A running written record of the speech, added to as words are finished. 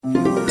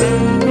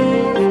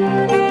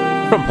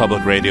From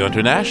Public Radio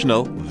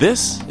International,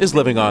 this is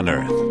Living on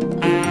Earth.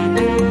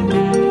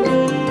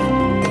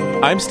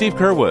 I'm Steve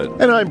Curwood.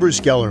 And I'm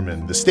Bruce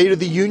Gellerman. The State of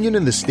the Union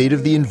and the State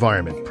of the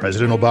Environment.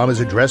 President Obama's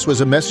address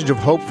was a message of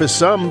hope for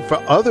some. For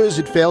others,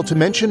 it failed to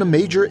mention a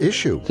major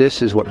issue.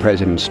 This is what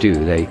presidents do.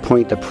 They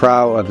point the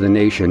prow of the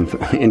nation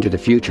into the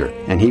future.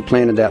 And he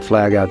planted that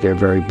flag out there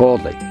very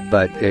boldly.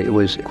 But it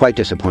was quite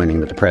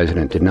disappointing that the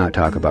president did not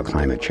talk about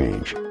climate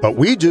change. But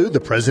we do, the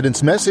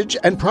president's message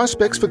and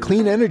prospects for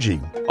clean energy.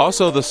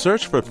 Also, the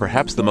search for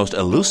perhaps the most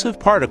elusive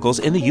particles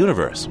in the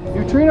universe.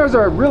 Neutrinos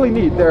are really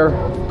neat. They're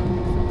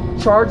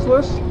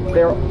chargeless,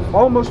 they're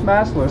almost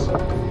massless.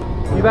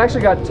 You've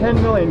actually got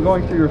 10 million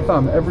going through your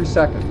thumb every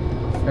second.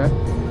 Okay?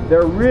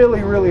 They're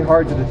really, really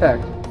hard to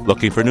detect.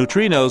 Looking for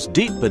neutrinos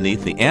deep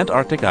beneath the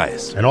Antarctic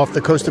ice. And off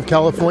the coast of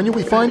California,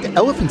 we find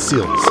elephant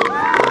seals.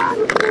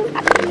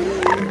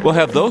 We'll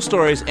have those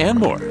stories and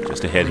more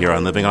just ahead here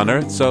on Living on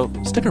Earth, so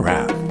stick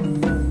around.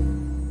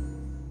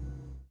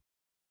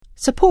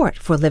 Support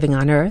for Living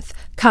on Earth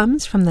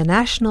comes from the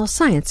National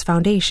Science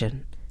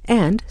Foundation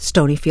and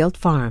Stonyfield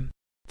Farm.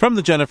 From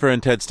the Jennifer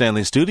and Ted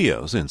Stanley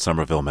Studios in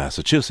Somerville,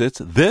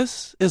 Massachusetts,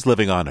 this is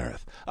Living on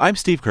Earth. I'm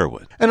Steve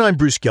Curwood. And I'm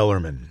Bruce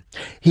Gellerman.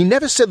 He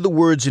never said the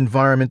words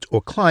environment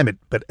or climate,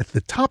 but at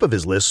the top of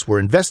his list were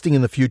investing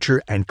in the future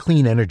and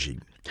clean energy.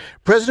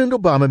 President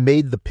Obama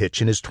made the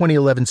pitch in his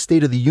 2011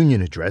 State of the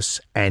Union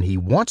address, and he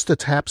wants to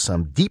tap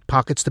some deep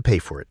pockets to pay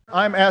for it.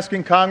 I'm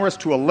asking Congress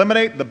to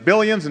eliminate the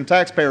billions in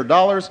taxpayer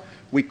dollars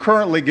we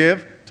currently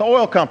give to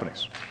oil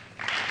companies.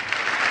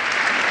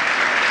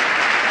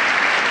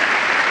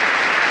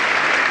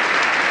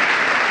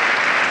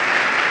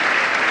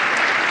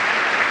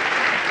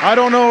 I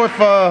don't know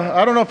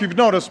if you've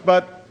noticed,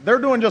 but they're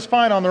doing just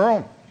fine on their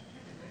own.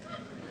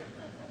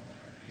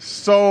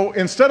 So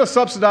instead of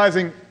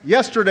subsidizing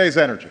yesterday's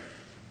energy,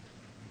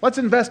 let's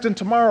invest in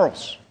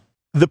tomorrow's.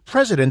 The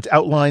president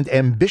outlined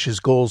ambitious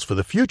goals for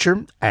the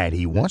future, and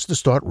he wants to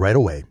start right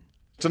away.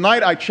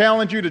 Tonight, I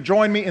challenge you to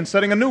join me in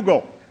setting a new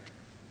goal.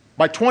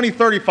 By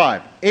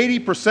 2035,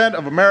 80%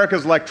 of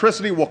America's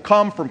electricity will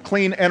come from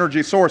clean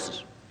energy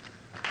sources.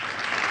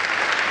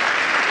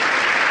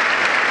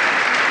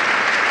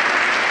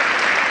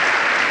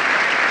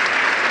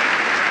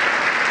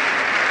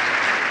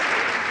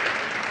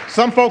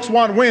 Some folks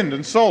want wind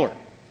and solar.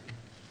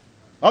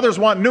 Others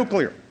want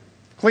nuclear,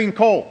 clean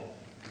coal,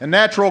 and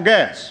natural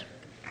gas.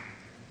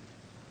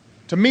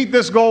 To meet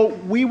this goal,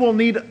 we will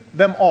need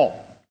them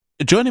all.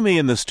 Joining me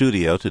in the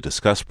studio to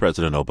discuss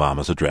President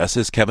Obama's address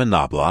is Kevin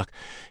Knobloch.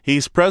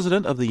 He's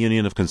president of the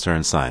Union of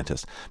Concerned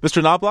Scientists.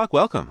 Mr. Knobloch,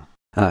 welcome.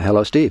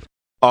 Hello, Steve.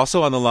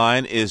 Also on the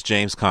line is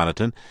James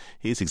Connaughton.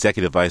 He's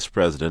Executive Vice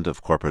President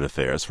of Corporate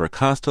Affairs for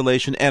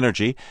Constellation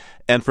Energy,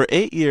 and for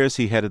 8 years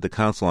he headed the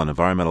Council on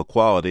Environmental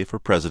Quality for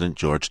President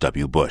George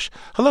W. Bush.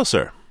 Hello,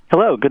 sir.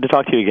 Hello. Good to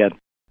talk to you again.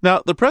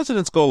 Now, the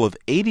president's goal of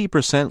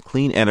 80%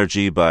 clean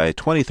energy by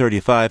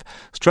 2035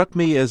 struck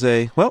me as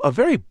a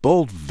very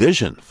bold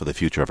vision for the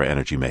future of our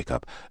energy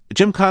makeup.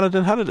 Jim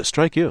Connaughton, how did it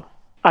strike you?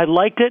 I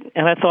liked it,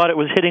 and I thought it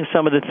was hitting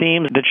some of the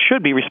themes that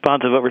should be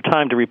responsive over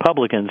time to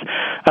Republicans.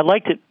 I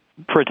liked it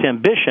for its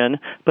ambition,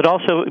 but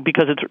also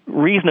because it's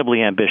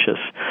reasonably ambitious.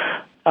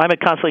 I'm at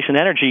Constellation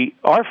Energy.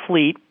 Our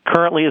fleet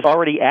currently is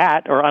already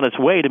at or on its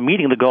way to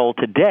meeting the goal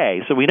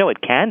today, so we know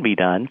it can be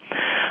done.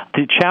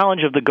 The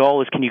challenge of the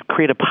goal is, can you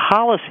create a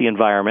policy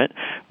environment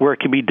where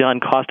it can be done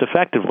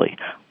cost-effectively?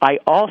 I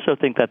also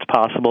think that's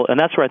possible, and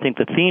that's where I think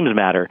the themes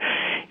matter.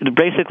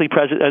 Basically,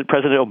 President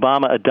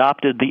Obama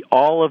adopted the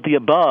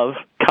all-of-the-above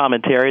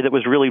commentary that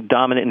was really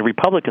dominant in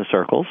Republican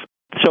circles.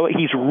 So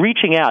he's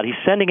reaching out. He's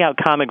sending out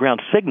common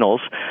ground signals.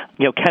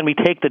 Can we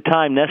take the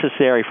time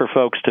necessary for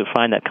folks to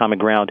find that common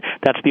ground?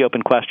 That's the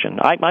open question.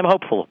 I'm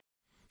hopeful.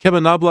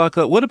 Kevin Knobloch,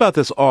 what about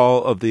this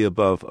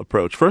all-of-the-above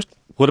approach? First,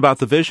 what about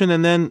the vision?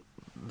 And then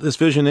this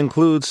vision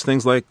includes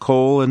things like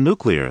coal and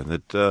nuclear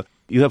that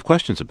you have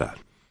questions about.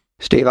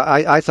 Steve,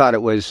 I thought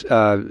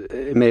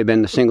it may have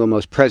been the single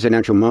most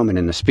presidential moment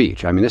in the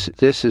speech. I mean,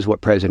 this is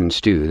what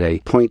presidents do. They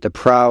point the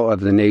prow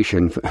of the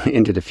nation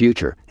into the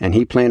future, and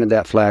he planted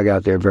that flag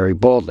out there very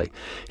boldly.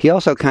 He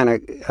also kind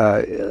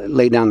of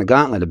laid down the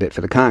gauntlet a bit for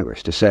the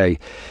Congress to say,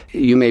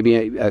 you may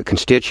be a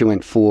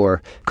constituent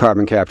for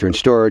carbon capture and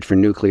storage, for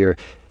nuclear,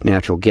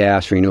 natural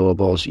gas,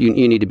 renewables. You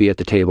need to be at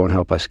the table and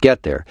help us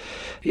get there.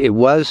 It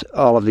was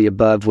all of the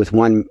above with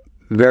one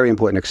very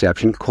important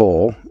exception,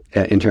 coal.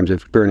 In terms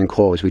of burning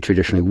coal as we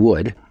traditionally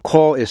would.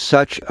 Coal is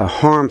such a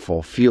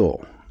harmful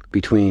fuel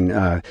between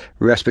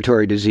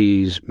respiratory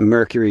disease,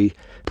 mercury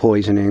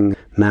poisoning,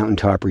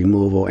 mountaintop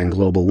removal, and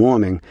global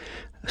warming,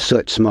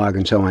 soot, smog,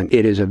 and so on.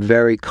 It is a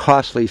very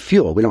costly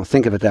fuel. We don't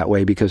think of it that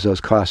way because those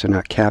costs are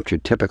not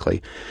captured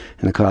typically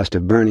in the cost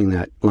of burning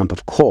that lump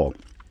of coal.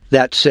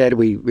 That said,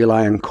 we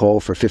rely on coal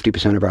for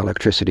 50% of our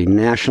electricity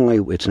nationally.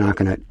 It's not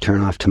going to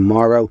turn off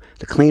tomorrow.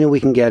 The cleaner we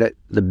can get it,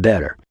 the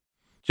better.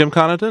 Jim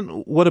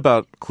Connaughton, what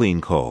about clean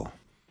coal?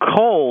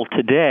 Coal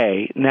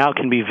today now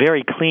can be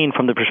very clean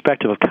from the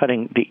perspective of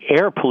cutting the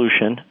air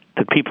pollution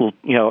that people,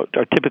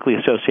 are typically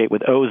associate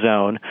with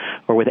ozone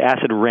or with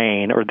acid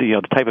rain or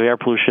the type of air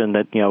pollution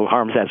that,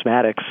 harms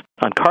asthmatics.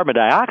 On carbon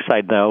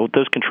dioxide, though,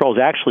 those controls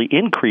actually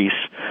increase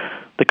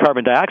the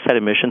carbon dioxide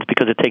emissions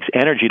because it takes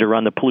energy to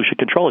run the pollution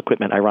control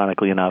equipment,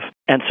 ironically enough.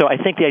 And so I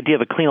think the idea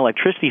of a clean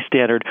electricity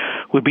standard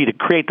would be to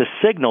create the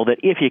signal that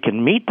if you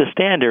can meet the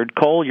standard,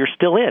 coal, you're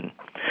still in.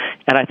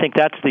 And I think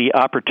that's the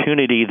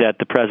opportunity that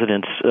the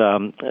president's,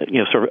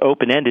 sort of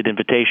open-ended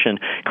invitation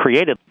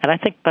created. And I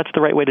think that's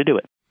the right way to do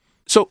it.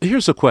 So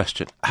here's a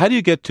question. How do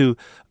you get to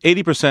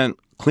 80%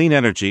 clean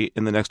energy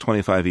in the next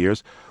 25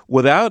 years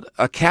without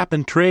a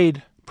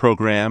cap-and-trade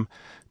program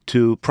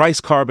to price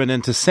carbon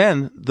and to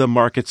send the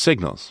market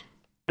signals?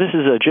 This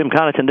is Jim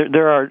Connaughton.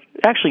 There are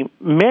actually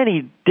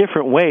many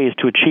different ways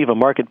to achieve a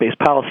market-based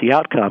policy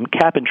outcome.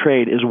 Cap and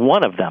trade is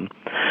one of them.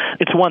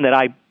 It's one that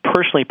I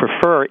personally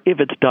prefer if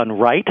it's done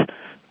right.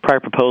 Prior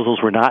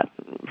proposals were not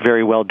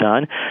very well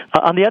done.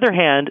 On the other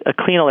hand, a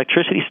clean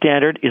electricity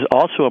standard is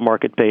also a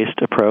market-based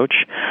approach.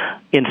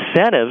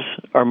 Incentives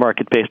are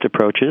market-based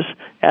approaches,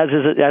 as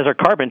are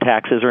carbon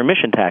taxes or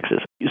emission taxes.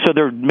 So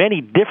there are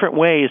many different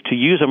ways to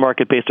use a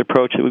market-based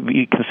approach that would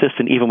be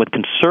consistent even with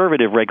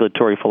conservative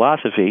regulatory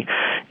philosophy.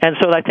 And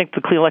so I think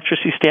the clean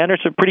electricity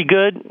standards are a pretty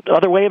good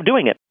other way of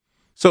doing it.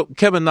 So,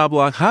 Kevin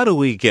Knobloch, how do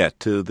we get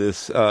to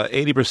this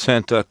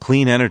 80%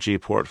 clean energy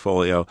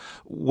portfolio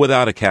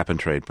without a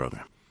cap-and-trade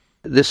program?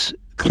 This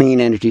clean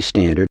energy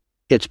standard,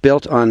 it's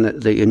built on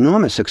the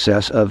enormous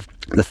success of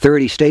the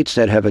 30 states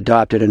that have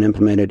adopted and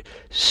implemented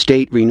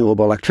state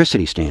renewable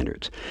electricity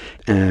standards.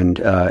 And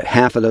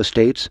half of those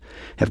states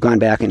have gone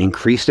back and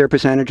increased their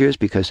percentages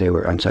because they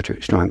were on such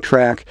a strong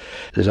track.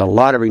 There's a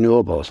lot of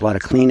renewables, a lot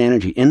of clean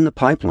energy in the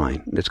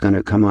pipeline that's going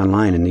to come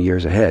online in the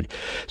years ahead.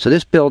 So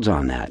this builds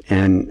on that.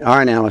 And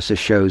our analysis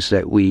shows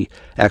that we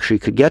actually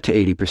could get to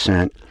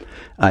 80%.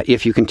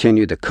 If you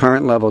continue the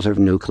current levels of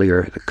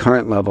nuclear, the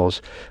current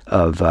levels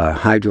of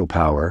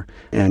hydropower,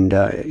 and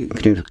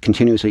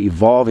continuously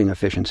evolving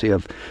efficiency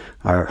of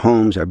our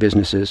homes, our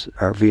businesses,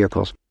 our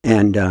vehicles,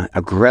 and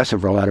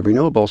aggressive rollout of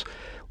renewables,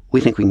 we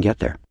think we can get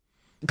there.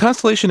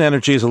 Constellation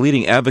Energy is a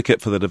leading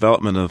advocate for the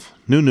development of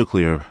new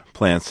nuclear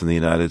plants in the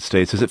United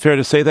States. Is it fair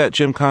to say that,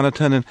 Jim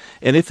Connaughton?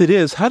 And if it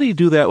is, how do you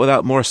do that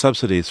without more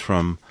subsidies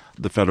from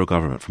the federal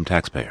government, from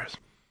taxpayers?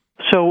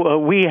 So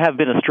we have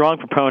been a strong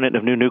proponent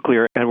of new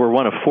nuclear, and we're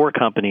one of 4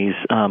 companies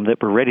that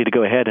were ready to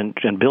go ahead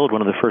and build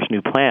one of the first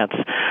new plants.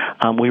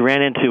 We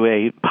ran into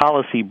a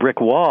policy brick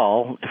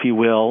wall, if you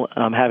will,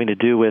 having to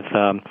do with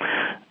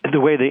the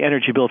way the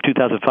Energy Bill of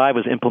 2005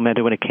 was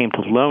implemented when it came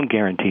to loan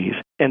guarantees.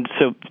 And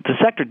so the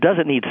sector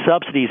doesn't need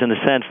subsidies in the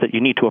sense that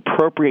you need to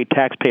appropriate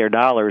taxpayer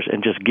dollars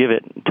and just give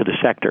it to the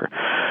sector.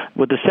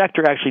 What the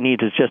sector actually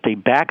needs is just a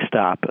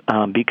backstop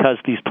because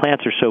these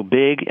plants are so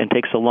big and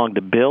take so long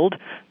to build.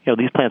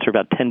 These plants are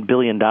about $10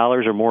 billion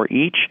or more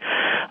each,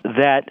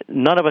 that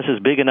none of us is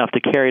big enough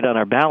to carry it on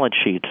our balance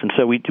sheets. And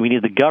so we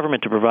need the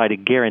government to provide a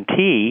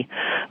guarantee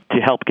to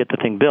help get the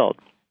thing built.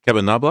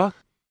 Kevin Knobloch?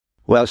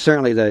 Well,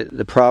 certainly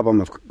the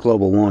problem of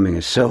global warming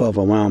is so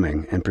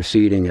overwhelming and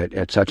proceeding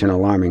at such an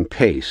alarming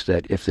pace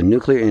that if the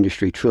nuclear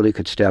industry truly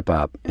could step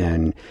up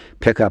and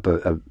pick up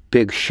a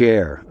big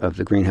share of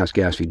the greenhouse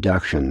gas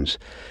reductions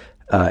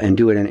and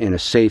do it in a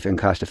safe and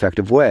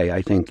cost-effective way,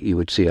 I think you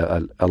would see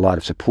a lot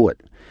of support.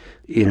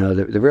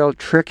 The real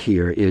trick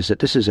here is that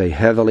this is a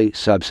heavily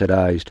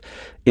subsidized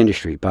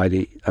industry by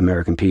the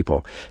American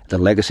people. The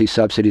legacy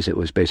subsidies, it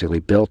was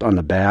basically built on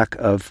the back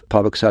of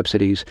public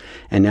subsidies,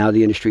 and now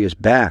the industry is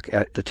back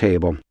at the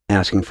table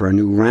asking for a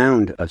new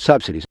round of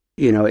subsidies.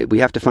 We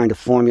have to find a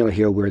formula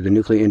here where the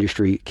nuclear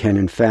industry can,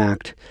 in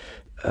fact,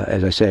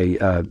 as I say,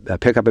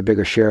 pick up a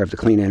bigger share of the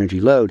clean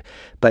energy load,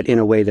 but in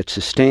a way that's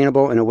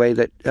sustainable, in a way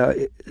that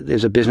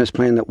there's a business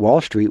plan that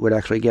Wall Street would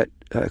actually get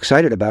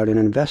excited about and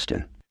invest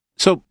in.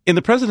 So in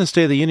the President's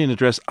State of the Union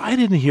address, I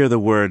didn't hear the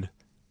word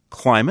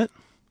climate.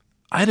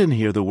 I didn't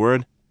hear the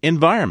word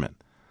environment.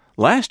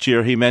 Last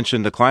year, he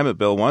mentioned the climate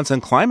bill once and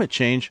climate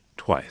change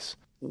twice.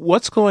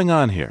 What's going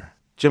on here?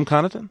 Jim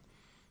Connaughton?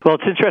 Well,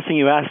 it's interesting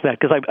you asked that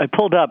because I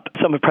pulled up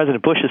some of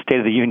President Bush's State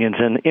of the Unions,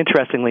 and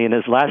interestingly, in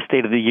his last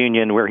State of the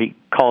Union, where he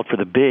called for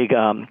the big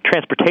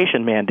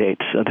transportation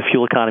mandates, the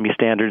fuel economy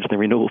standards and the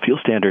renewable fuel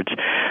standards,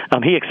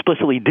 he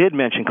explicitly did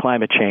mention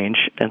climate change,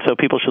 and so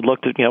people should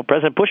look to,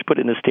 President Bush put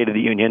it in his State of the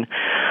Union.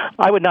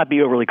 I would not be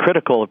overly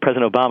critical of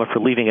President Obama for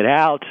leaving it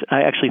out.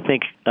 I actually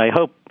think, I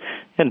hope,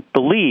 and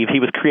believe he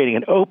was creating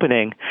an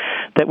opening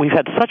that we've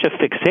had such a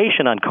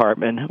fixation on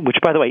carbon, which,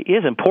 by the way,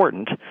 is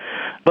important,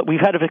 but we've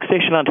had a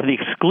fixation on to the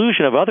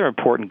exclusion of other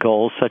important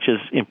goals, such as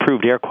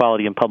improved air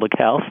quality and public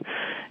health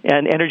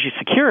and energy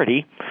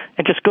security,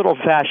 and just good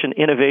old-fashioned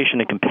innovation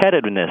and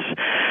competitiveness.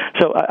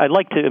 So I'd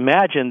like to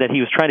imagine that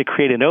he was trying to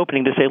create an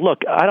opening to say,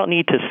 look, I don't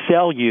need to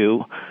sell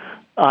you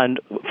on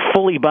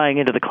fully buying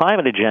into the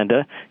climate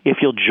agenda if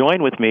you'll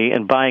join with me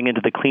in buying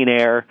into the clean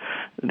air,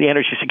 the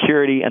energy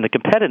security, and the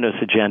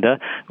competitiveness agenda,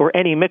 or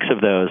any mix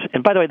of those.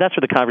 And by the way, that's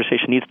where the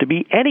conversation needs to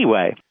be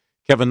anyway.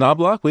 Kevin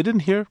Knobloch, we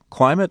didn't hear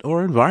climate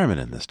or environment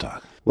in this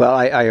talk. Well,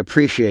 I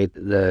appreciate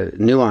the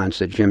nuance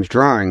that Jim's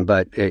drawing,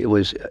 but it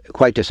was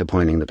quite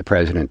disappointing that the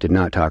president did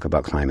not talk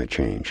about climate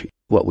change.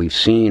 What we've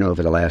seen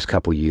over the last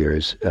couple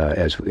years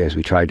as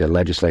we tried to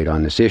legislate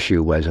on this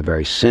issue was a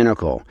very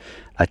cynical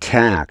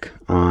attack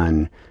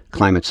on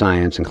climate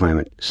science and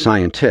climate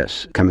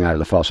scientists coming out of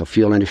the fossil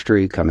fuel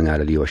industry, coming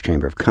out of the U.S.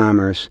 Chamber of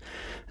Commerce,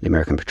 the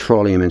American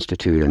Petroleum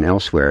Institute, and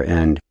elsewhere.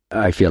 And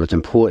I feel it's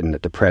important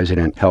that the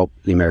president help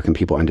the American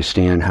people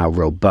understand how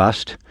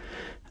robust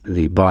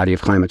the body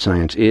of climate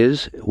science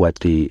is, what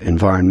the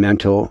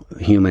environmental,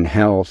 human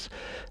health,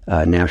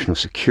 national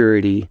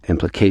security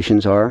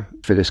implications are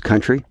for this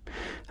country,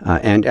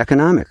 and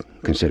economic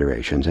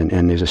considerations.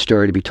 And there's a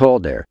story to be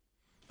told there.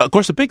 Of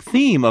course, a big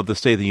theme of the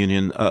State of the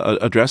Union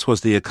address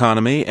was the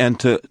economy, and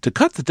to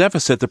cut the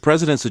deficit, the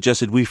president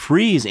suggested we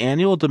freeze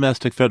annual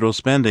domestic federal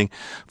spending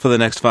for the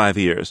next 5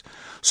 years.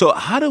 So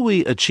how do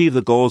we achieve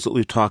the goals that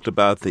we've talked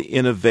about, the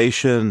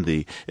innovation,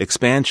 the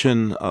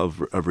expansion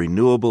of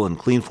renewable and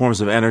clean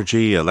forms of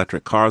energy,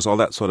 electric cars, all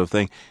that sort of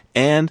thing,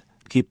 and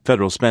keep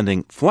federal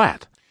spending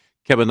flat?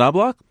 Kevin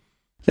Knobloch?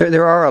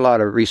 There are a lot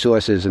of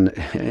resources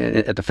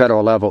at the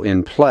federal level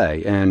in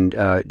play, and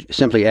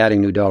simply adding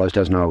new dollars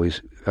doesn't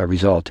always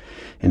result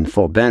in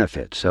full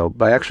benefit. So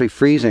by actually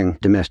freezing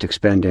domestic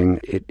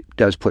spending, it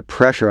does put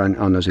pressure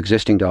on those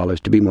existing dollars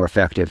to be more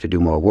effective, to do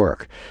more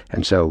work.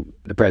 And so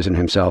the president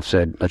himself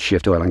said, let's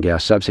shift oil and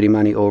gas subsidy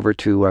money over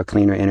to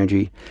cleaner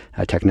energy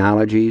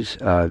technologies.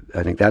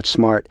 I think that's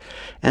smart.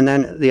 And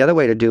then the other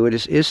way to do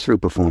it is through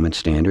performance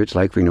standards,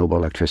 like renewable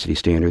electricity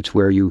standards,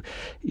 where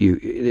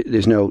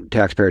there's no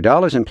taxpayer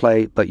dollars in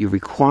play, but you're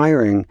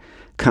requiring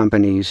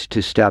companies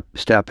to step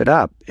it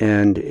up.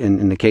 And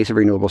in the case of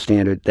renewable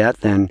standard,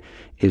 that then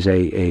is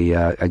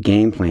a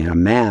game plan, a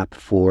map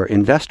for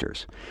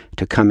investors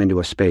to come into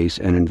a space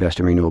and invest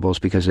in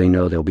renewables because they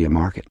know there'll be a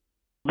market.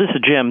 This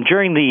is Jim.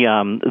 During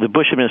the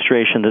Bush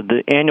administration,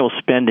 the annual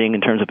spending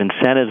in terms of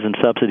incentives and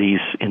subsidies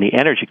in the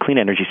clean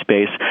energy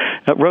space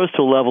rose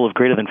to a level of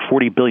greater than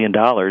 $40 billion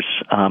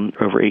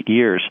over 8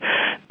 years.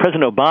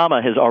 President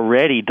Obama has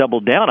already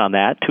doubled down on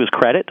that, to his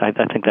credit. I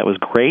think that was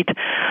great.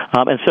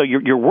 And so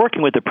you're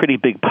working with a pretty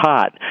big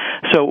pot.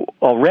 So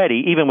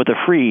already, even with the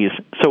freeze,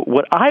 so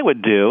what I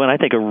would do, and I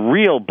think a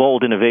real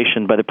bold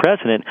innovation by the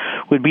president,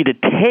 would be to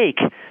take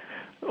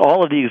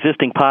all of the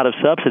existing pot of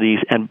subsidies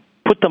and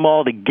put them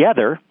all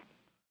together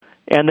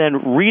and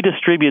then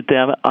redistribute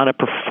them on a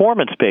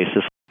performance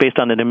basis based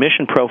on an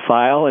emission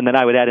profile, and then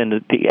I would add in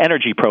the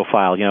energy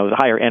profile. The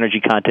higher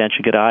energy content,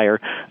 you get a higher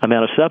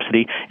amount of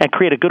subsidy, and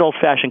create a good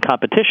old-fashioned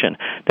competition.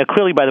 Now,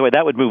 clearly, by the way,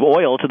 that would move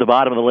oil to the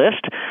bottom of the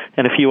list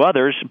and a few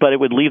others, but it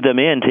would leave them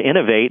in to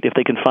innovate if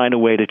they can find a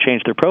way to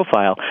change their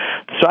profile.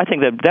 So I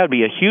think that would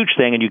be a huge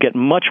thing, and you get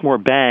much more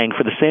bang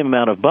for the same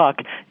amount of buck,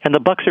 and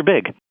the bucks are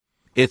big.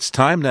 It's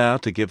time now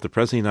to give the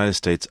President of the United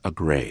States a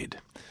grade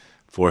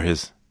for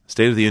his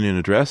State of the Union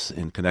address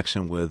in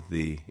connection with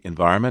the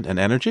environment and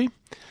energy.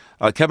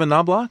 Kevin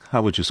Knobloch,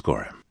 how would you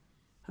score him?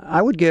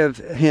 I would give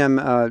him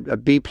a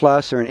B+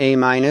 or an A-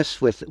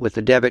 with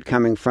the debit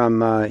coming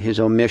from his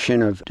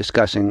omission of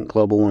discussing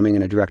global warming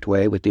in a direct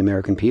way with the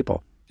American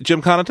people.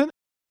 Jim Connaughton?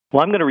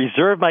 Well, I'm going to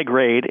reserve my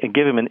grade and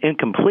give him an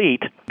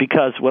incomplete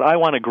because what I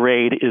want to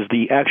grade is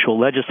the actual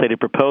legislative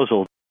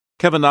proposal.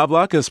 Kevin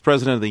Knobloch is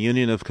president of the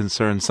Union of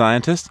Concerned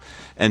Scientists,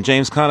 and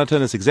James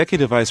Connaughton is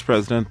executive vice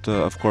president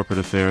of corporate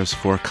affairs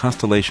for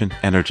Constellation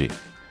Energy.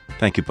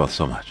 Thank you both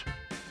so much.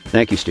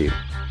 Thank you, Steve.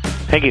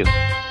 Thank you.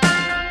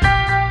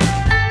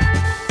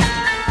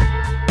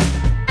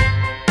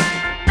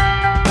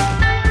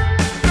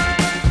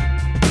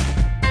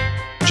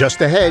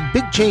 Just ahead,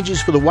 big changes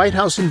for the White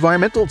House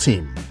environmental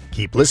team.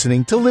 Keep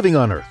listening to Living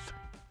on Earth.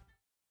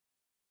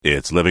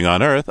 It's Living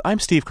on Earth. I'm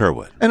Steve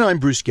Curwood. And I'm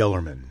Bruce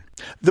Gellerman.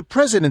 The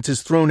president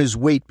has thrown his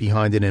weight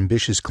behind an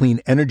ambitious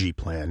clean energy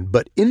plan,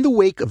 but in the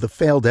wake of the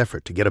failed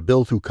effort to get a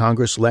bill through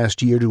Congress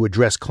last year to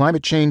address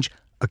climate change,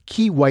 a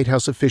key White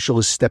House official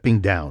is stepping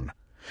down.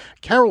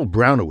 Carol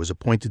Browner was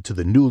appointed to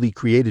the newly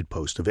created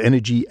post of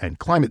Energy and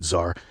Climate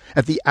Czar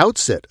at the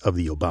outset of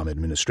the Obama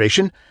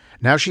administration.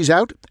 Now she's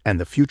out,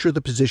 and the future of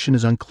the position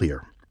is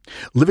unclear.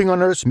 Living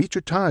on Earth's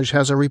Mitra Taj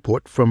has a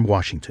report from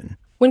Washington.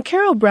 When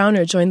Carol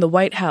Browner joined the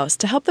White House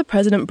to help the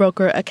president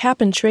broker a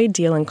cap-and-trade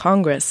deal in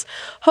Congress,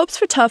 hopes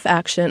for tough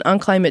action on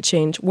climate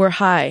change were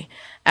high.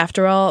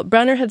 After all,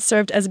 Browner had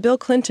served as Bill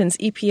Clinton's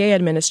EPA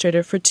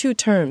administrator for 2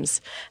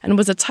 terms and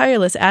was a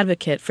tireless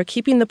advocate for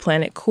keeping the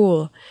planet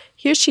cool.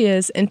 Here she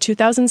is in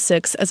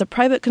 2006 as a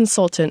private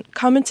consultant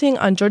commenting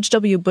on George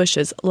W.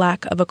 Bush's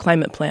lack of a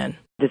climate plan.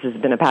 This has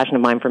been a passion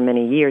of mine for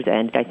many years,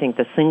 and I think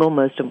the single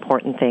most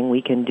important thing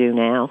we can do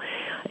now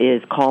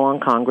is call on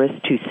Congress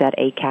to set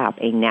a cap,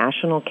 a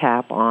national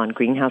cap on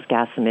greenhouse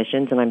gas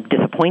emissions, and I'm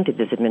disappointed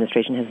this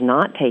administration has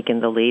not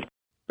taken the lead.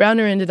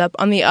 Browner ended up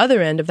on the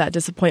other end of that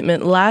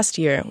disappointment last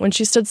year when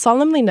she stood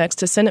solemnly next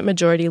to Senate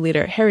Majority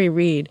Leader Harry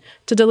Reid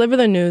to deliver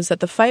the news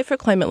that the fight for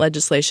climate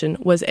legislation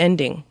was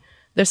ending.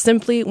 There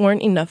simply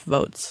weren't enough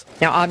votes.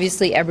 Now,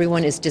 obviously,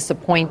 everyone is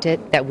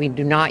disappointed that we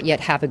do not yet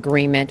have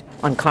agreement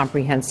on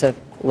comprehensive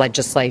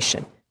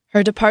legislation.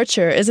 Her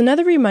departure is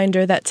another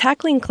reminder that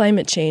tackling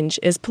climate change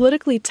is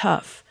politically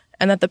tough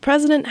and that the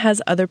president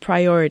has other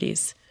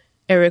priorities.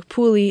 Eric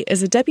Pooley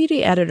is a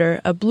deputy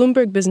editor of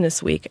Bloomberg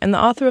Businessweek and the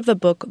author of the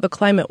book The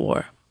Climate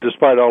War.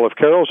 Despite all of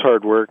Carol's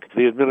hard work,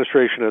 the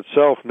administration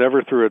itself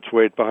never threw its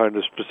weight behind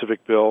a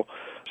specific bill.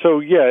 So,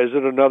 yeah, is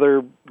it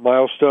another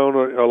milestone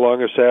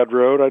along a sad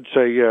road? I'd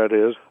say, yeah, it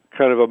is.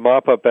 Kind of a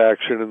mop-up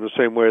action in the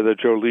same way that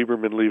Joe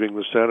Lieberman leaving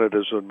the Senate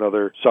is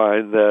another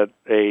sign that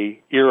a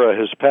era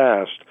has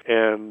passed,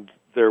 and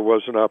there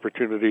was an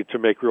opportunity to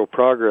make real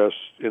progress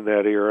in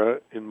that era,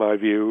 in my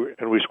view,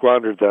 and we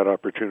squandered that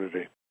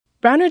opportunity.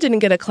 Browner didn't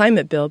get a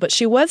climate bill, but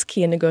she was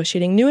key in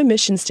negotiating new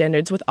emission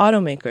standards with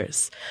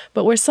automakers.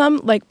 But where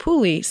some, like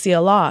Pooley, see a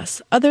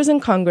loss, others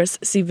in Congress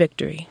see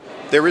victory.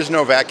 There is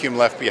no vacuum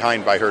left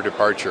behind by her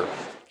departure.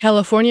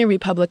 California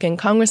Republican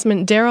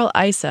Congressman Darrell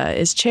Issa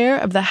is chair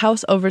of the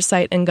House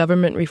Oversight and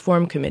Government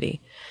Reform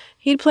Committee.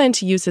 He'd planned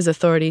to use his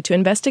authority to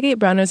investigate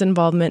Browner's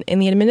involvement in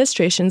the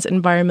administration's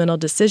environmental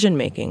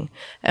decision-making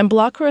and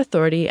block her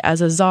authority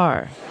as a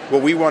czar.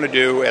 What we want to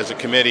do as a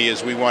committee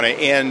is we want to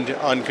end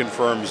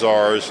unconfirmed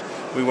czars.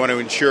 We want to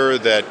ensure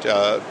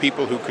that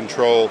people who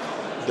control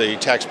the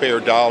taxpayer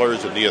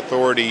dollars and the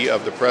authority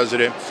of the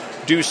president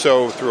do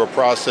so through a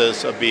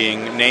process of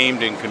being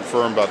named and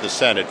confirmed by the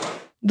Senate.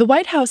 The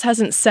White House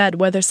hasn't said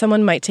whether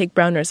someone might take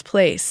Browner's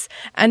place,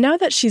 and now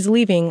that she's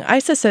leaving,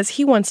 Issa says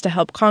he wants to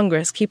help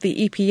Congress keep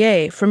the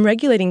EPA from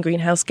regulating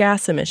greenhouse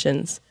gas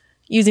emissions.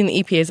 Using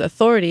the EPA's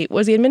authority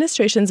was the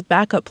administration's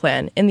backup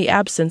plan in the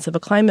absence of a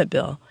climate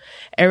bill.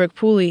 Eric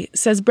Pooley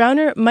says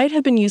Browner might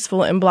have been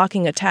useful in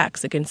blocking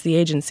attacks against the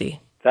agency.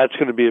 That's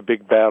going to be a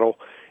big battle.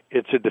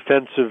 It's a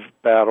defensive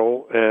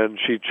battle, and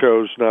she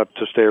chose not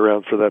to stay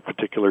around for that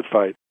particular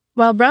fight.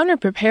 While Browner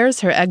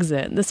prepares her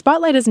exit, the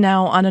spotlight is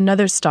now on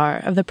another star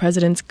of the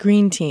president's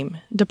Green Team,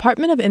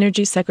 Department of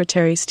Energy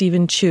Secretary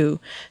Stephen Chu,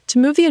 to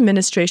move the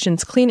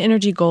administration's clean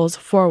energy goals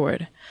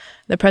forward.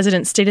 The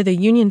president's State of the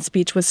Union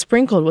speech was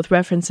sprinkled with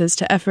references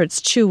to efforts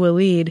Chu will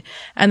lead,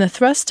 and the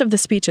thrust of the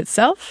speech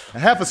itself? A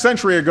half a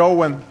century ago,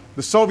 when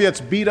the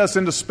Soviets beat us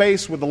into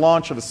space with the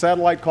launch of a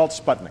satellite called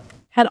Sputnik,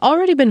 had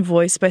already been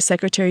voiced by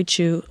Secretary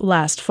Chu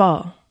last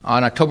fall.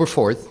 On October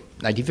 4th,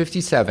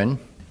 1957,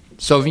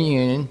 Soviet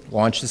Union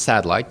launched a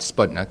satellite,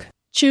 Sputnik.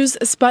 Chu's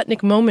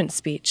Sputnik moment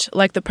speech,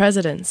 like the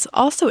president's,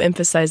 also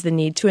emphasized the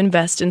need to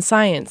invest in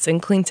science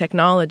and clean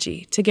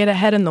technology to get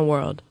ahead in the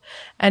world.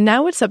 And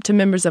now it's up to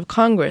members of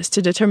Congress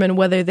to determine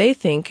whether they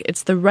think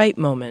it's the right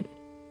moment.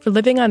 For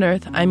Living on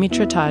Earth, I'm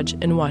Mitra Taj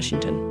in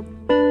Washington.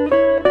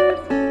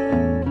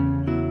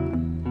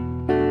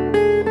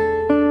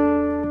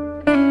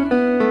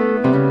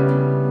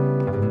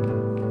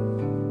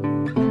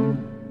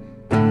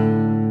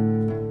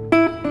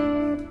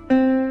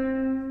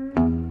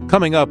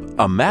 Coming up,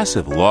 a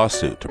massive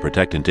lawsuit to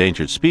protect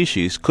endangered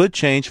species could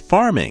change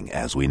farming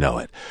as we know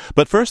it.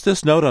 But first,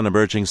 this note on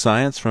emerging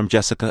science from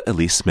Jessica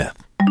Elise Smith.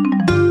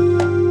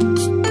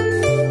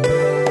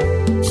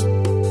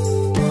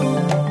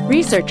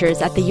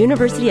 Researchers at the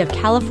University of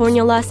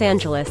California, Los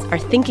Angeles are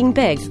thinking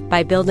big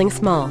by building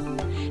small.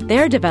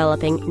 They're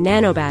developing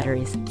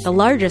nanobatteries, the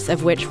largest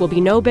of which will be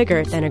no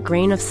bigger than a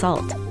grain of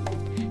salt.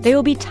 They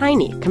will be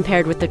tiny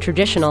compared with the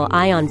traditional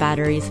ion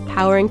batteries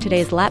powering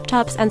today's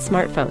laptops and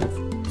smartphones,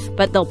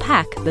 but they'll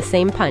pack the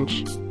same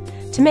punch.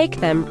 To make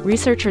them,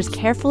 researchers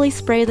carefully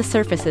spray the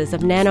surfaces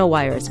of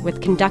nanowires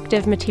with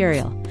conductive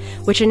material,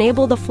 which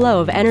enable the flow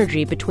of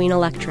energy between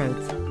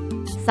electrodes.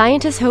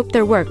 Scientists hope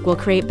their work will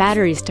create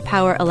batteries to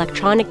power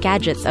electronic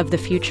gadgets of the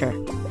future.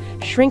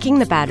 Shrinking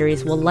the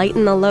batteries will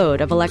lighten the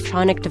load of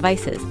electronic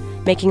devices,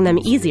 making them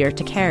easier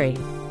to carry.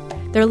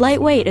 Their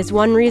lightweight is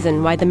one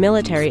reason why the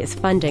military is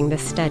funding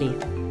this study.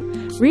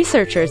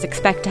 Researchers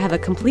expect to have a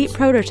complete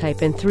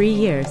prototype in 3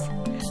 years,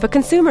 but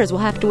consumers will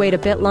have to wait a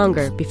bit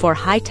longer before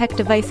high-tech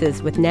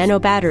devices with nano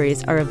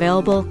batteries are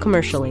available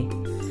commercially.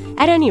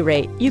 At any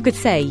rate, you could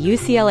say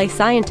UCLA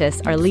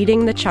scientists are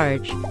leading the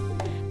charge.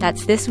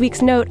 That's this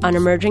week's note on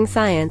emerging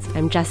science.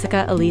 I'm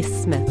Jessica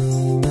Elise Smith.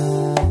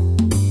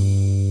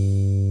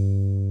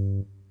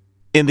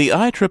 In the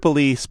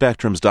IEEE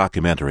Spectrum's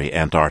documentary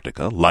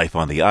Antarctica, Life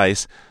on the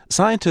Ice,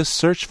 scientists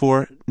search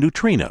for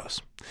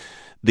neutrinos.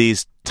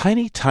 These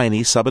tiny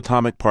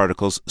subatomic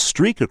particles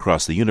streak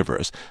across the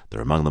universe.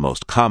 They're among the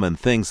most common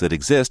things that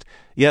exist,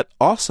 yet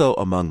also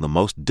among the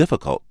most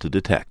difficult to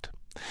detect.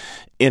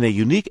 In a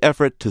unique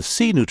effort to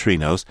see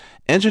neutrinos,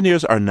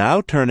 engineers are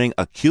now turning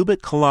a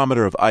cubic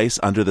kilometer of ice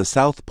under the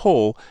South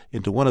Pole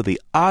into one of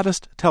the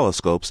oddest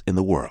telescopes in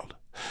the world.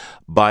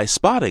 By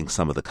spotting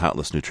some of the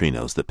countless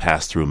neutrinos that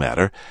pass through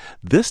matter,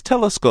 this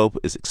telescope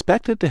is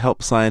expected to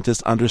help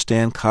scientists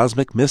understand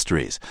cosmic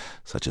mysteries,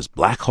 such as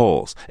black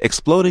holes,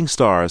 exploding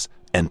stars,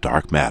 and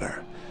dark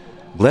matter.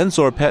 Glenn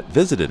Zorpet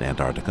visited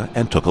Antarctica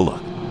and took a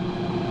look.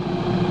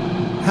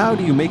 How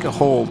do you make a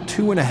hole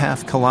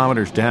 2.5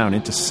 kilometers down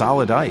into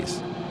solid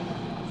ice?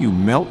 You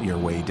melt your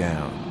way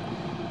down.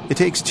 It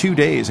takes 2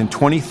 days and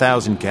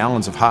 20,000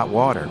 gallons of hot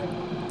water.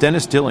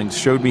 Dennis Dillings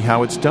showed me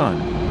how it's done.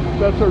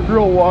 That's our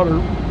drill water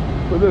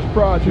for this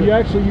project. So you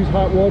actually use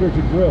hot water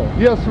to drill?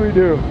 Yes, we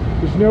do.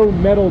 There's no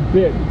metal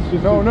bit. It's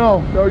just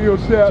no, you'll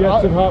see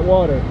jets of hot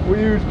water. We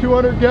use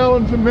 200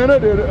 gallons a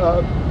minute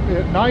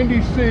at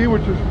 90 C,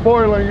 which is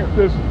boiling at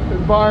this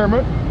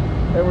environment,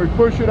 and we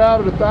push it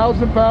out at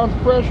 1,000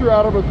 pounds pressure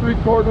out of a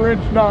 3/4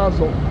 inch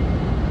nozzle.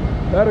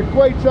 That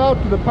equates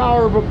out to the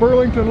power of a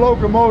Burlington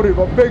locomotive,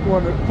 a big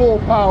one at full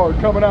power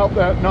coming out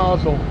that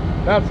nozzle.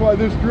 That's why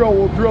this drill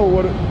will drill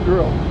what it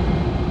drills.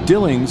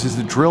 Dillings is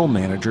the drill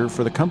manager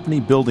for the company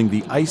building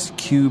the Ice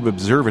Cube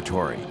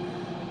Observatory.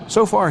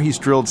 So far, he's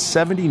drilled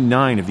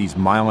 79 of these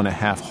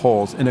 1.5-mile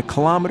holes in a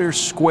kilometer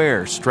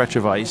square stretch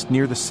of ice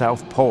near the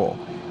South Pole.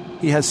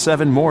 He has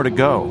 7 more to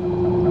go.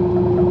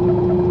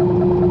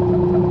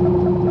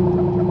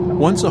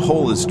 Once a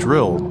hole is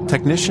drilled,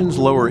 technicians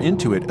lower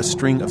into it a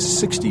string of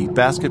 60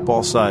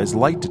 basketball-sized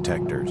light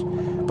detectors.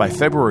 By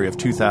February of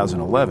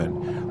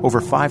 2011, over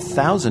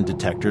 5,000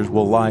 detectors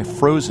will lie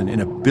frozen in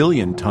 1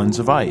 billion tons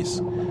of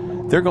ice.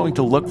 They're going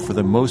to look for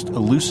the most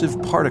elusive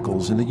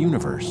particles in the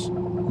universe,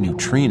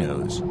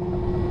 neutrinos.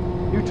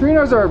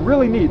 Neutrinos are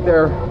really neat.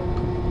 They're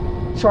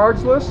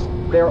chargeless,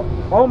 they're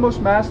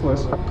almost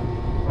massless.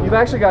 You've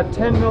actually got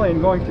 10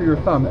 million going through your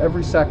thumb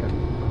every second.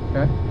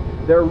 Okay?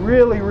 They're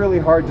really, really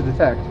hard to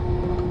detect.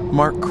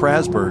 Mark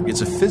Krasberg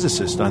is a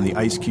physicist on the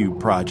Ice Cube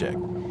project.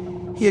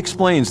 He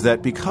explains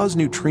that because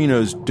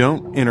neutrinos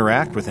don't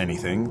interact with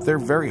anything, they're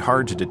very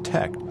hard to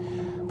detect.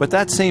 But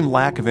that same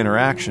lack of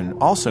interaction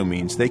also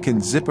means they can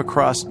zip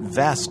across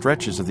vast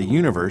stretches of the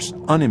universe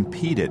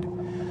unimpeded.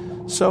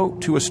 So,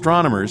 to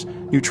astronomers,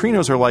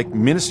 neutrinos are like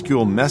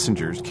minuscule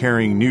messengers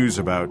carrying news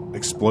about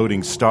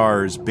exploding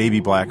stars, baby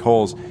black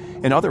holes,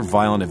 and other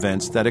violent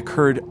events that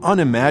occurred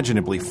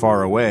unimaginably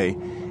far away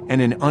and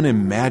an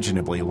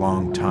unimaginably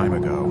long time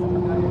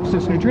ago.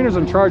 Since neutrinos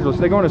are chargeless,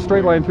 they go in a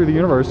straight line through the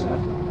universe.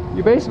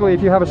 You basically,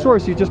 if you have a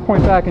source, you just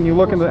point back and you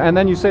look and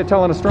then you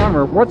tell an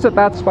astronomer, what's at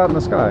that spot in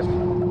the sky?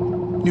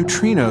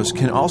 Neutrinos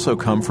can also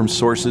come from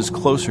sources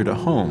closer to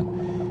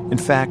home. In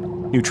fact,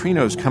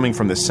 neutrinos coming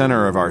from the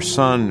center of our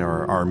sun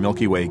or our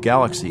Milky Way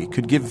galaxy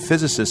could give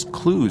physicists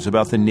clues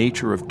about the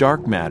nature of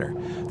dark matter,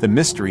 the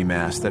mystery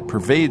mass that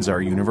pervades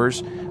our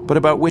universe, but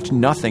about which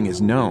nothing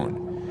is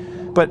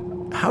known. But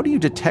how do you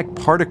detect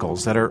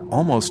particles that are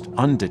almost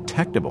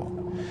undetectable?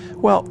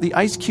 Well, the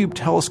Ice Cube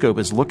telescope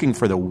is looking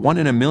for the 1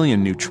 in a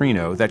million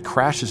neutrino that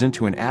crashes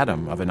into an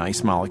atom of an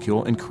ice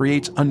molecule and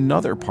creates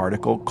another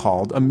particle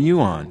called a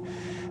muon.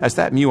 As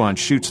that muon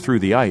shoots through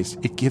the ice,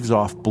 it gives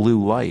off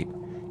blue light.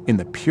 In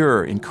the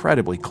pure,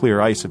 incredibly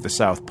clear ice of the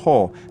South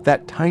Pole,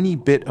 that tiny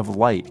bit of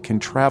light can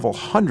travel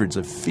hundreds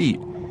of feet,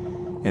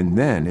 and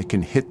then it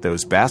can hit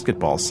those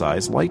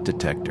basketball-sized light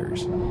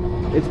detectors.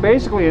 It's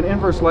basically an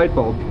inverse light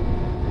bulb.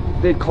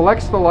 It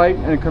collects the light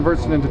and it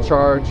converts it into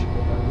charge,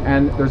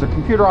 and there's a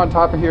computer on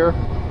top of here,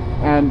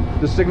 and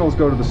the signals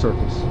go to the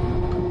surface.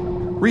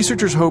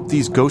 Researchers hope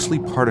these ghostly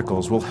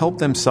particles will help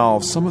them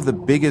solve some of the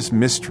biggest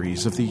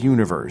mysteries of the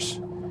universe.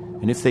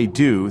 And if they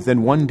do,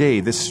 then one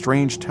day this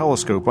strange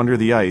telescope under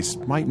the ice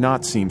might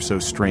not seem so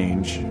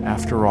strange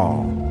after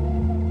all.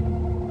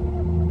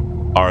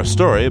 Our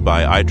story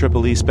by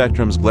IEEE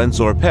Spectrum's Glenn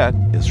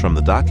Zorpet is from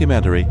the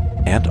documentary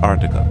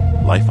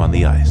Antarctica, Life on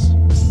the Ice.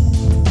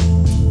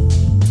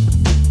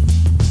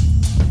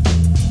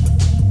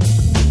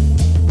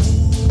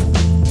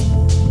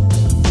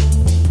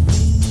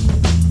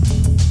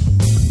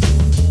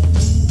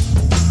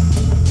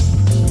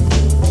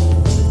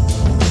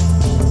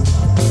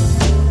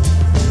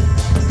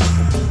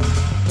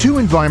 Two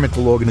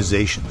environmental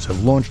organizations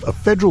have launched a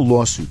federal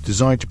lawsuit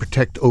designed to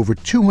protect over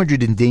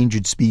 200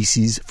 endangered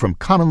species from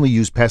commonly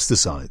used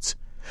pesticides.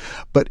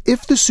 But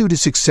if the suit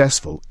is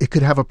successful, it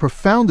could have a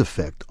profound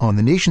effect on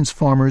the nation's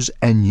farmers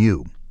and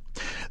you.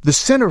 The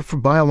Center for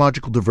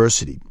Biological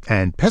Diversity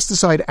and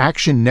Pesticide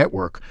Action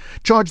Network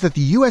charge that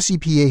the U.S.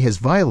 EPA has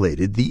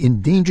violated the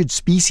Endangered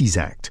Species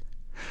Act.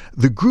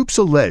 The groups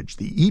allege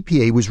the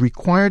EPA was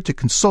required to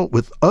consult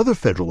with other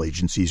federal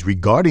agencies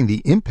regarding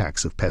the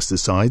impacts of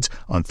pesticides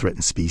on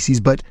threatened species,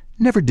 but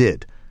never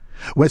did.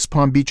 West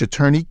Palm Beach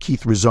attorney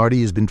Keith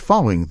Rizzardi has been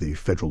following the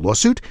federal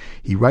lawsuit.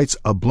 He writes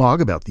a blog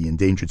about the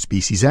Endangered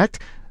Species Act.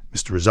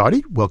 Mr.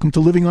 Rizzardi, welcome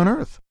to Living on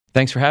Earth.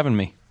 Thanks for having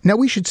me. Now,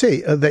 we should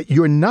say that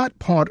you're not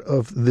part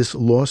of this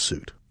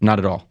lawsuit. Not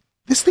at all.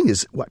 This thing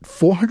is,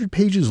 400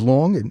 pages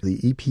long, and the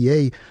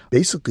EPA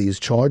basically is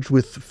charged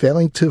with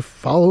failing to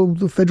follow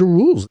the federal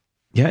rules.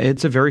 Yeah,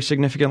 it's a very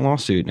significant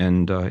lawsuit,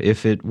 and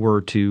if it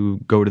were to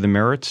go to the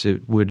merits,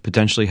 it would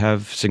potentially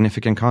have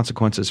significant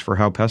consequences for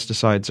how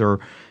pesticides are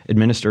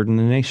administered in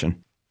the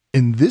nation.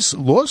 In this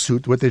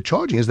lawsuit, what they're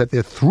charging is that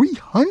there are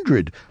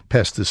 300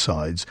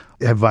 pesticides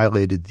that have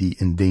violated the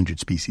Endangered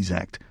Species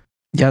Act.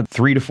 Yeah,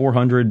 300 to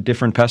 400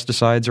 different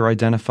pesticides are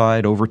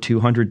identified. Over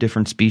 200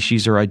 different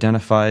species are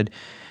identified.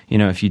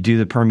 If you do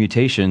the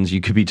permutations,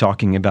 you could be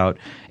talking about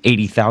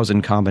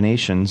 80,000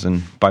 combinations.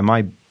 And by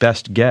my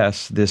best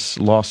guess, this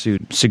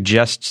lawsuit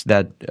suggests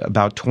that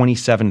about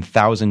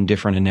 27,000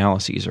 different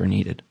analyses are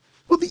needed.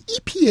 Well, the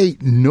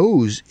EPA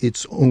knows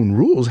its own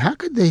rules. How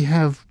could they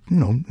have,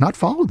 not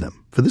followed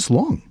them for this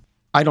long?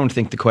 I don't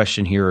think the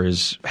question here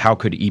is how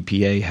could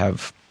EPA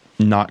have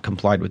not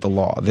complied with the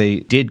law.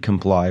 They did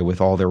comply with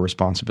all their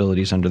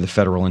responsibilities under the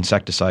Federal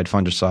Insecticide,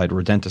 Fungicide,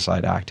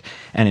 Rodenticide Act.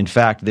 And in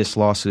fact, this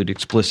lawsuit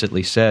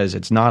explicitly says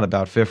it's not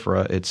about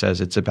FIFRA. It says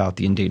it's about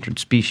the Endangered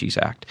Species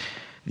Act.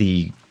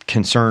 The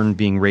concern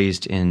being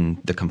raised in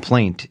the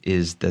complaint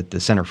is that the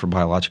Center for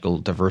Biological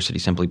Diversity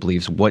simply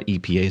believes what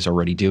EPA is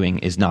already doing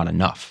is not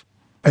enough.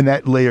 And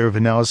that layer of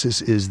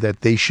analysis is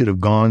that they should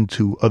have gone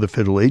to other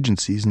federal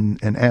agencies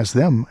and asked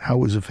them how it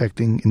was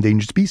affecting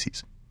endangered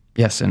species.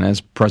 Yes, and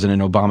as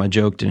President Obama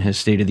joked in his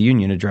State of the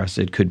Union address,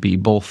 it could be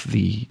both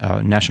the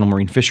National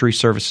Marine Fisheries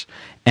Service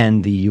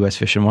and the U.S.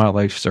 Fish and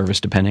Wildlife Service,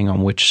 depending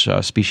on which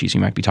species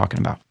you might be talking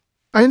about.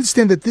 I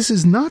understand that this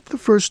is not the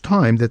first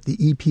time that the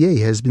EPA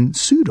has been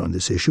sued on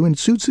this issue, and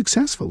sued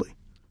successfully.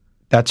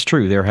 That's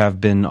true. There have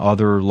been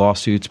other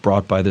lawsuits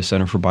brought by the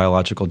Center for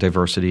Biological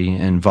Diversity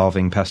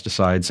involving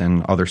pesticides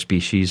and other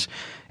species.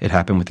 It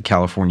happened with the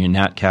California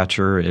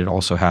gnatcatcher. It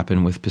also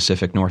happened with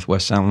Pacific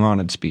Northwest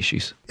salmonid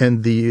species.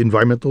 And the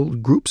environmental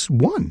groups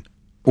won.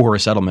 Or a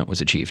settlement was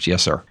achieved,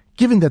 yes, sir.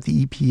 Given that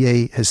the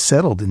EPA has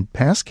settled in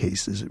past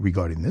cases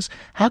regarding this,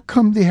 how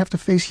come they have to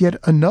face yet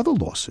another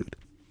lawsuit?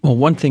 Well,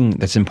 one thing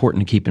that's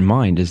important to keep in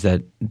mind is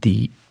that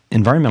the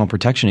Environmental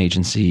Protection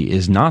Agency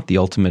is not the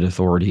ultimate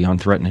authority on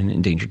threatened and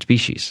endangered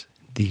species.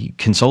 The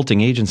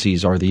consulting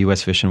agencies are the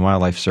U.S. Fish and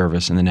Wildlife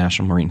Service and the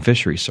National Marine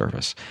Fisheries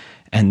Service.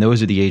 And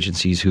those are the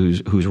agencies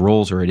whose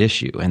roles are at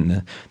issue. And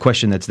the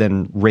question that's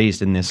then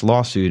raised in this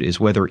lawsuit is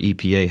whether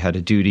EPA had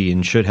a duty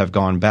and should have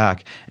gone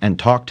back and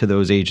talked to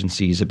those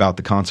agencies about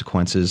the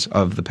consequences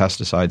of the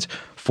pesticides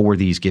for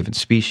these given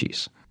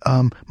species.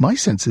 My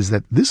sense is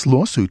that this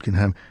lawsuit can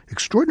have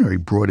extraordinary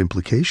broad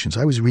implications.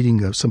 I was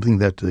reading something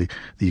that the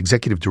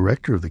executive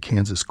director of the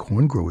Kansas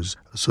Corn Growers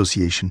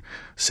Association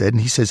said,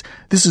 and he says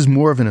this is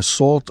more of an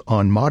assault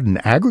on modern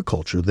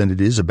agriculture than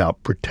it is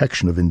about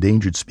protection of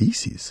endangered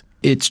species.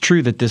 It's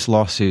true that this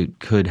lawsuit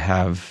could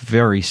have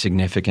very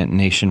significant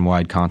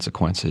nationwide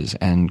consequences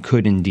and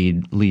could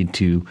indeed lead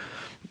to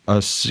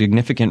a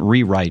significant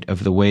rewrite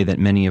of the way that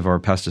many of our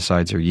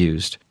pesticides are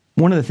used.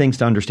 One of the things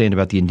to understand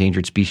about the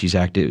Endangered Species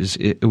Act is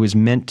it was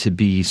meant to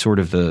be sort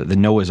of the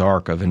Noah's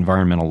Ark of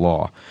environmental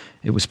law.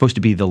 It was supposed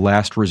to be the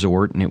last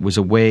resort, and it was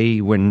a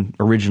way, when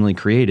originally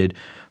created,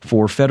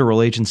 for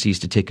federal agencies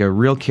to take a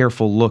real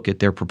careful look at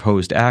their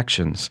proposed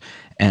actions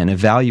and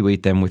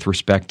evaluate them with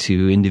respect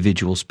to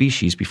individual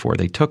species before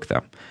they took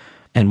them.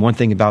 And one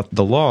thing about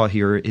the law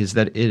here is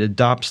that it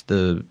adopts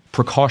the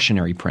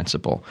precautionary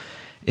principle.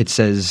 It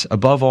says,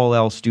 above all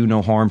else, do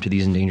no harm to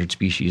these endangered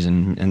species.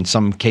 And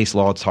some case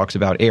law talks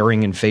about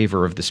erring in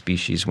favor of the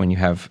species when you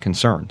have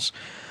concerns.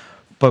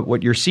 But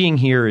what you're seeing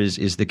here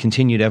is the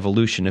continued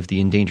evolution of the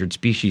Endangered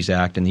Species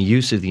Act and the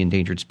use of the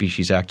Endangered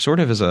Species Act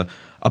sort of as a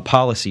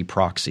policy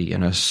proxy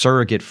and a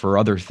surrogate for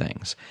other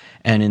things.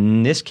 And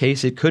in this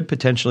case, it could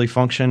potentially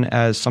function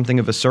as something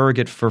of a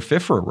surrogate for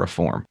FIFRA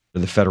reform,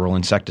 the Federal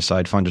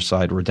Insecticide,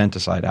 Fungicide,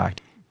 Rodenticide Act.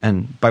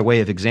 And by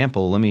way of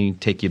example, let me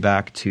take you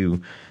back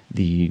to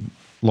the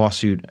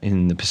lawsuit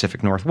in the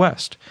Pacific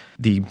Northwest.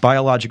 The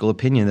biological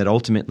opinion that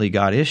ultimately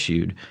got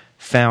issued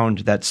found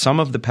that some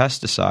of the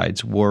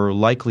pesticides were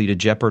likely to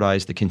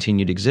jeopardize the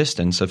continued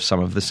existence of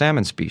some of the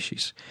salmon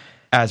species.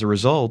 As a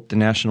result, the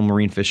National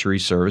Marine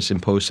Fisheries Service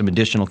imposed some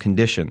additional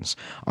conditions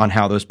on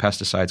how those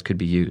pesticides could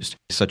be used,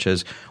 such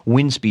as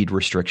wind speed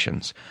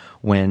restrictions.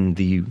 When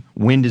the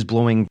wind is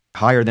blowing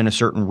higher than a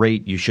certain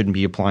rate, you shouldn't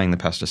be applying the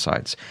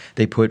pesticides.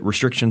 They put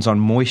restrictions on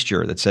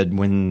moisture that said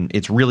when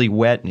it's really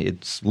wet,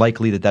 it's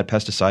likely that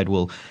pesticide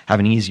will have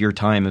an easier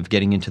time of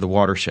getting into the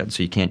watershed,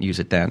 so you can't use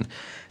it then.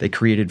 They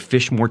created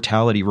fish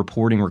mortality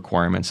reporting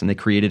requirements, and they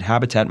created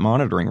habitat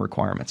monitoring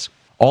requirements.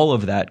 All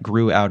of that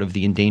grew out of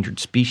the Endangered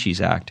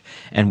Species Act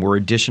and were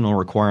additional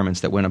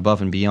requirements that went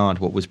above and beyond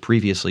what was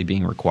previously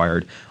being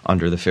required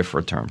under the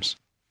FIFRA terms.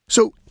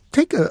 So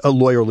take a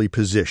lawyerly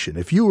position.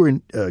 If you were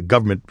a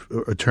government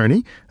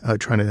attorney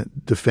trying to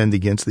defend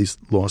against this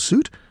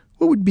lawsuit,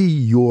 what would be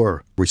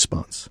your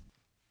response?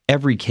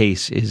 Every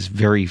case is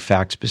very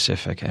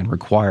fact-specific and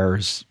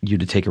requires you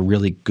to take a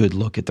really good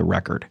look at the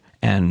record.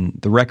 And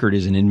the record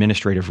is an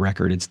administrative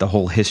record. It's the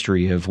whole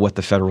history of what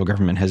the federal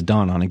government has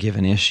done on a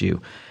given issue.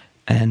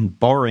 And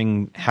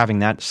barring having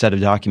that set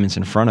of documents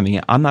in front of me,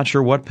 I'm not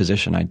sure what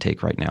position I'd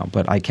take right now.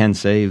 But I can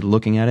say,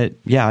 looking at it,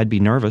 yeah, I'd be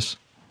nervous.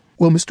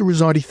 Well, Mr.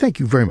 Rizzardi, thank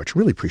you very much.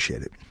 Really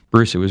appreciate it.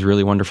 Bruce, it was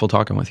really wonderful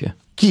talking with you.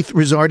 Keith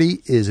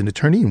Rizzardi is an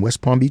attorney in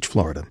West Palm Beach,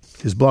 Florida.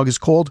 His blog is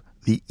called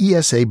the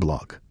ESA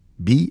Blog,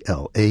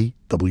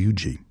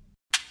 BLAWG.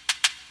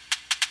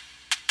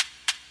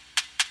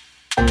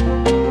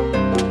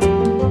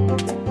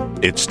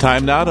 It's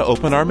time now to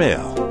open our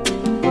mail.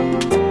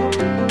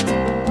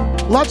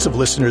 Lots of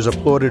listeners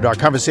applauded our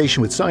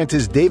conversation with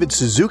scientist David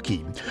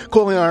Suzuki,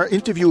 calling our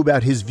interview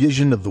about his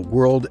vision of the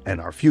world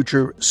and our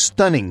future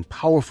stunning,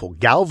 powerful,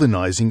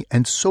 galvanizing,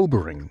 and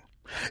sobering.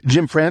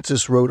 Jim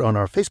Francis wrote on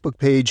our Facebook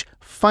page,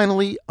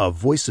 "Finally, a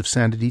voice of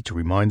sanity to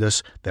remind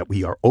us that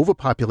we are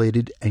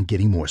overpopulated and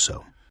getting more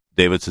so."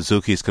 David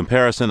Suzuki's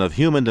comparison of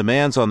human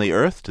demands on the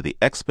Earth to the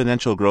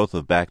exponential growth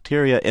of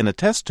bacteria in a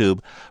test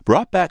tube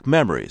brought back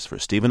memories for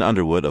Stephen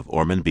Underwood of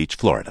Ormond Beach,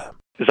 Florida.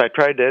 As I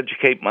tried to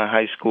educate my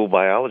high school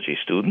biology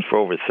students for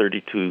over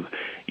 32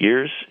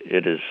 years,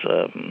 it is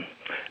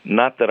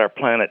not that our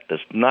planet does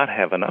not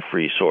have enough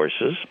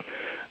resources.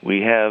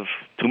 We have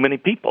too many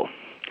people.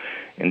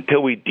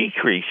 Until we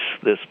decrease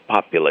this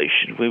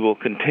population, we will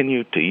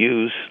continue to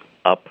use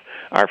up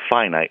our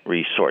finite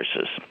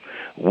resources.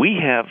 We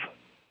have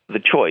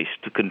the choice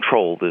to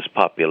control this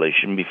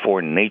population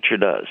before nature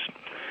does.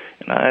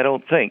 And I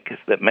don't think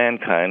that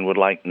mankind would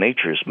like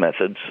nature's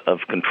methods of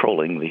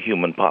controlling the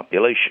human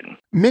population.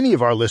 Many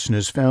of our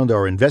listeners found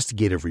our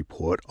investigative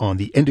report on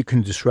the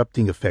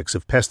endocrine-disrupting effects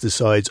of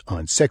pesticides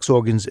on sex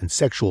organs and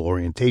sexual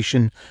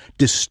orientation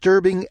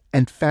disturbing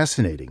and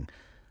fascinating.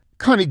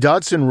 Connie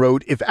Dodson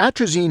wrote, "If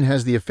atrazine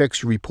has the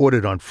effects you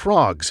reported on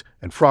frogs,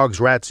 and frogs,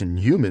 rats, and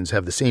humans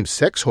have the same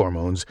sex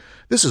hormones,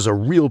 this is a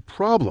real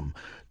problem.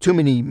 Too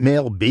many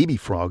male baby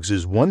frogs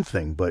is one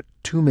thing, but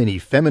too many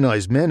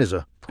feminized men is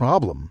a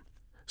problem."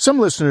 Some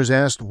listeners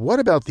asked, what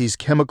about these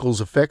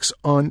chemicals' effects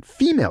on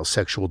female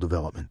sexual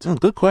development?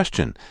 Good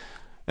question.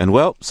 And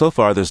well, so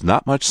far there's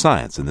not much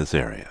science in this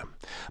area.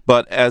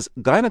 But as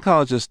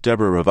gynecologist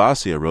Deborah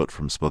Ravassia wrote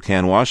from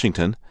Spokane,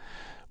 Washington,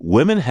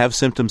 women have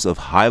symptoms of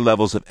high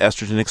levels of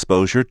estrogen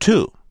exposure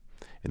too.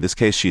 In this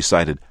case, she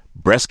cited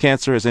breast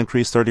cancer has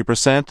increased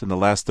 30% in the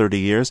last 30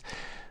 years.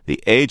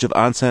 The age of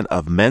onset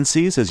of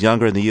menses is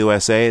younger in the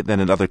USA than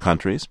in other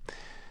countries.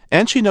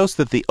 And she notes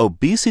that the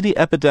obesity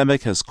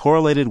epidemic has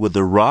correlated with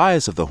the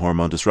rise of the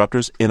hormone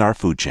disruptors in our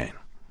food chain.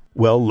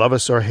 Well, love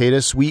us or hate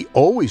us, we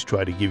always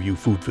try to give you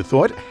food for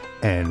thought,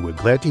 and we're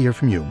glad to hear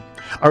from you.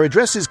 Our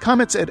address is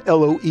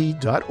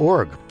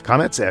comments@loe.org,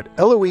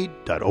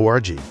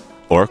 comments@loe.org.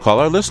 Or call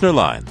our listener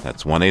line.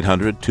 That's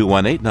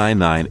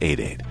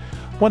 1-800-218-9988,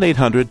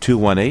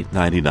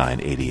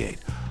 1-800-218-9988.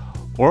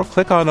 Or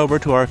click on over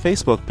to our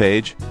Facebook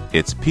page.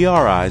 It's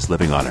PRI's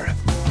Living on Earth.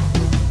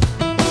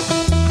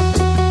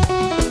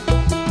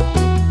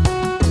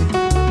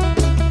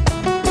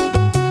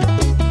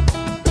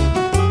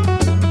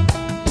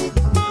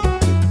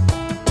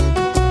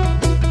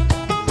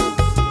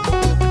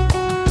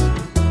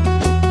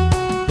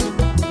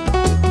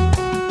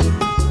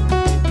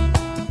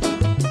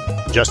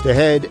 Just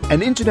ahead,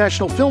 an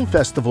international film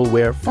festival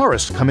where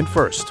forests come in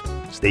first.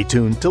 Stay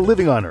tuned to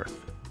Living on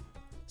Earth.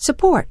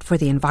 Support for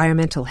the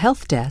Environmental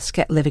Health Desk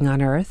at Living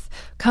on Earth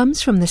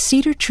comes from the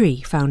Cedar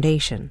Tree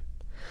Foundation.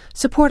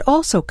 Support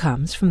also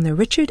comes from the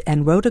Richard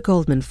and Rhoda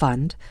Goldman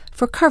Fund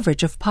for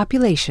coverage of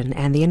population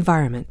and the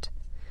environment,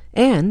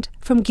 and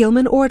from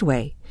Gilman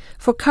Ordway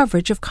for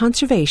coverage of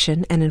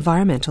conservation and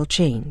environmental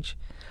change.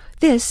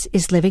 This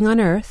is Living on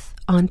Earth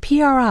on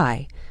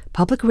PRI,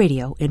 Public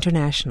Radio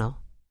International.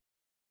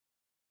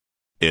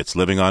 It's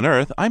Living on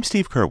Earth. I'm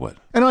Steve Curwood.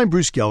 And I'm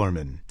Bruce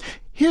Gellerman.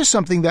 Here's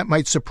something that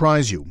might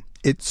surprise you.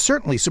 It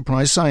certainly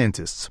surprised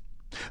scientists.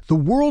 The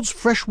world's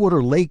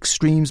freshwater lakes,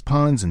 streams,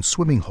 ponds, and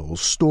swimming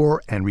holes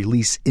store and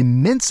release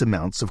immense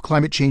amounts of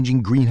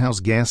climate-changing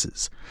greenhouse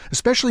gases,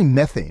 especially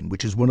methane,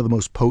 which is one of the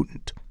most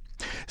potent.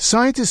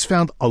 Scientists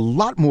found a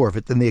lot more of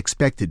it than they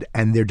expected,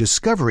 and their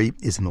discovery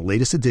is in the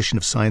latest edition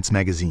of Science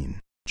magazine.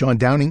 John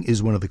Downing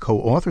is one of the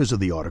co-authors of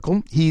the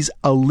article. He's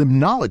a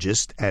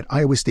limnologist at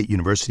Iowa State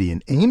University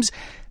in Ames.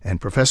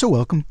 And Professor,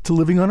 welcome to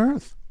Living on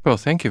Earth. Well,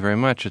 thank you very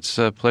much. It's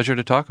a pleasure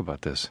to talk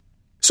about this.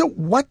 So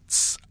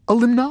what's a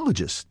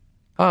limnologist?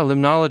 A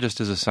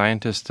limnologist is a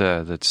scientist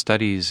that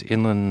studies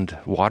inland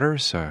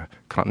waters,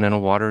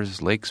 continental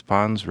waters, lakes,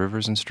 ponds,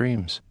 rivers, and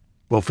streams.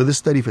 Well, for this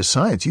study for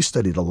science, you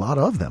studied a lot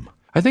of them.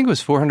 I think it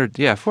was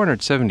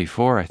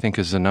 474, I think,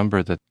 is the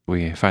number that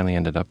we finally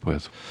ended up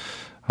with.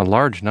 A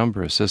large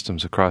number of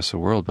systems across the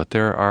world, but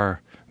there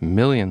are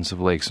millions of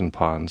lakes and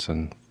ponds,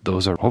 and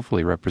those are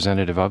hopefully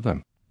representative of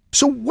them.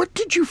 So what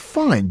did you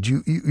find?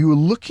 You were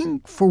looking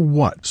for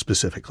what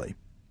specifically?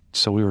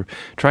 So we were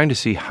trying to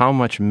see how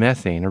much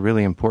methane, a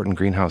really important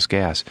greenhouse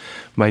gas,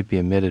 might be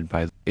emitted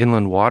by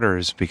inland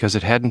waters because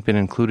it hadn't been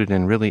included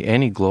in really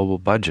any global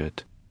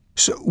budget.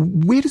 So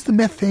where does the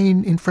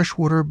methane in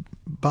freshwater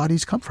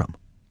bodies come from?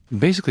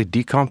 Basically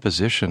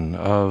decomposition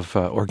of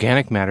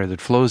organic matter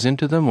that flows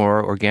into them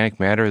or organic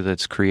matter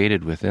that's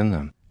created within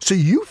them. So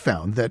you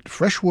found that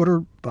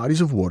freshwater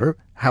bodies of water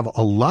have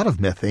a lot of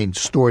methane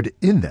stored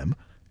in them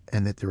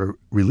and that they're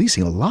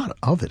releasing a lot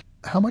of it.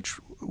 How much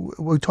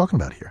are we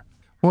talking about here?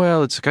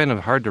 Well, it's kind of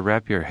hard to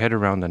wrap your head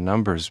around the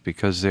numbers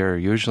because they're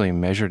usually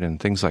measured in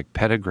things like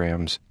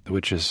petagrams,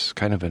 which is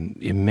kind of an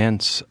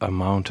immense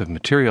amount of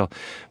material.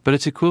 But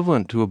it's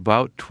equivalent to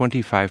about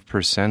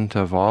 25%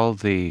 of all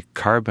the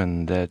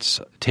carbon that's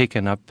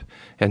taken up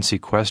and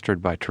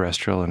sequestered by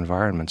terrestrial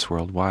environments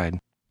worldwide.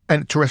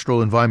 And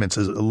terrestrial environments,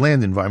 as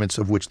land environments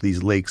of which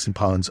these lakes and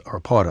ponds are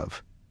a part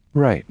of.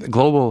 Right.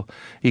 Global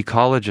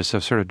ecologists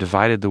have sort of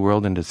divided the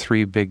world into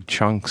three big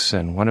chunks,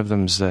 and one of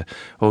them is the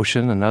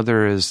ocean,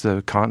 another is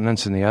the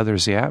continents, and the other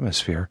is the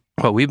atmosphere.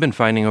 What we've been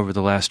finding over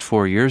the last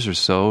 4 years or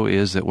so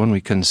is that when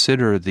we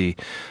consider the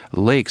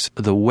lakes,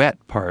 the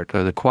wet part,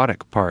 or the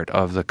aquatic part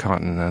of the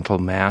continental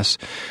mass,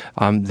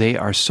 they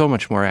are so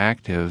much more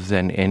active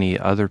than any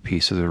other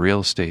piece of the real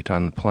estate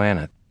on the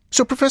planet.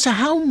 So, Professor,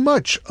 how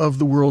much of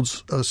the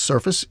world's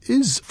surface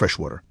is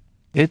freshwater?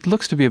 It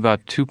looks to be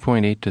about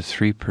 2.8 to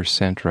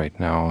 3% right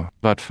now.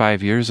 About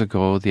 5 years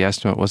ago, the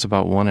estimate was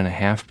about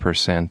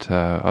 1.5%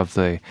 of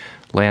the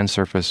land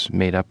surface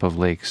made up of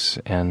lakes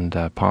and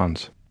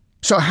ponds.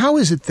 So how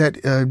is it that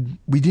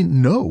we didn't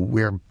know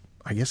where,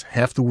 I guess,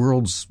 half the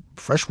world's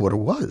freshwater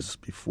was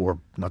before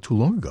not too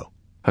long ago?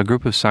 A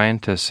group of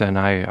scientists and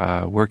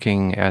I,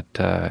 working at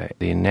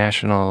the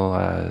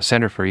National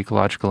Center for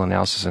Ecological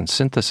Analysis and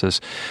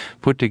Synthesis,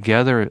 put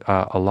together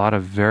a lot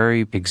of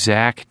very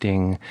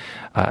exacting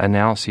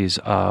analyses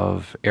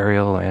of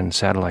aerial and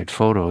satellite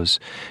photos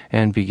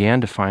and began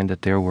to find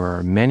that there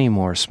were many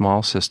more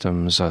small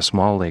systems,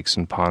 small lakes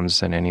and ponds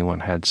than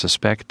anyone had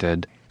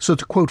suspected. So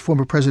to quote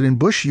former President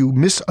Bush, you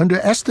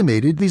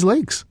underestimated these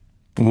lakes.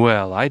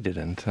 Well, I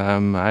didn't.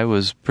 I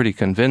was pretty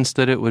convinced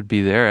that it would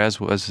be there,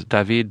 as was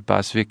David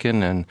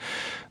Basviken and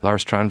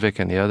Lars Tranvik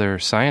and the other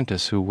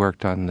scientists who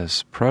worked on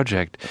this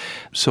project.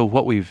 So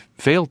what we've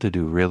failed to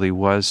do really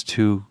was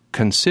to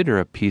consider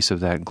a piece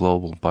of that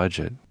global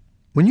budget.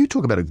 When you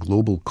talk about a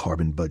global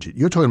carbon budget,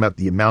 you're talking about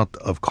the amount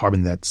of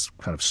carbon that's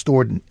kind of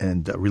stored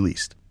and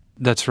released.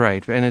 That's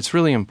right, and it's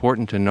really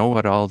important to know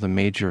what all the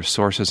major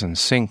sources and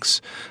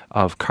sinks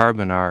of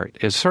carbon are.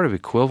 It's sort of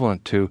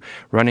equivalent to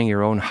running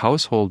your own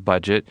household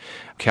budget,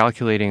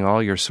 calculating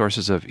all your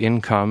sources of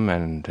income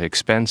and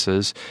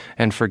expenses,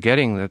 and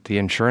forgetting that the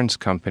insurance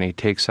company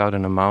takes out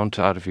an amount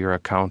out of your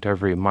account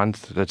every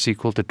month that's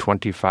equal to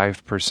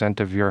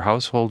 25% of your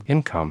household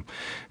income.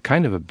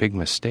 Kind of a big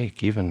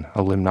mistake. Even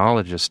a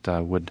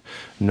limnologist would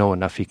know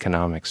enough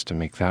economics to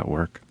make that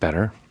work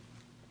better.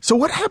 So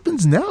what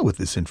happens now with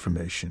this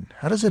information?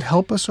 How does it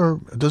help us or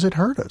does it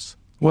hurt us?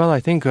 Well,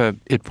 I think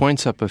it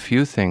points up a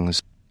few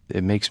things.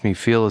 It makes me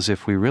feel as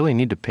if we really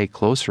need to pay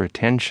closer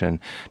attention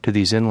to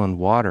these inland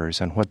waters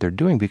and what they're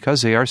doing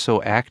because they are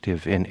so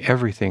active in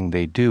everything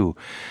they do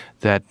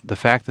that the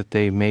fact that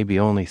they may be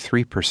only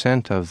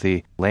 3% of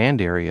the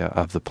land area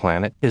of the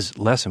planet is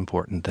less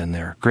important than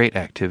their great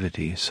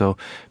activity. So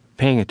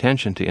paying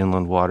attention to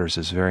inland waters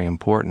is very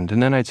important.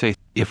 And then I'd say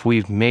if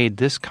we've made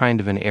this kind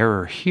of an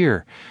error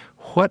here,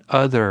 what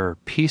other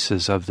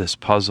pieces of this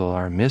puzzle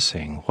are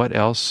missing? What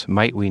else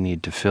might we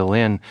need to fill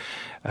in?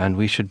 And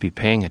we should be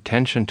paying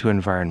attention to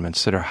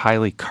environments that are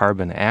highly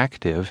carbon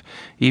active,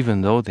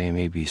 even though they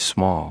may be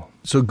small.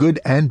 So good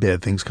and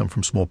bad things come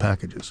from small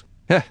packages.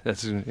 Yeah,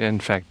 that's in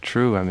fact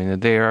true. I mean,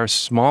 they are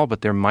small, but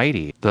they're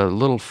mighty. The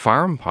little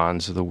farm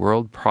ponds of the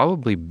world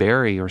probably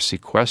bury or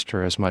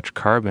sequester as much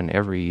carbon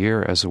every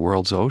year as the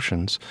world's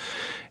oceans.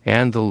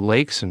 And the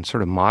lakes and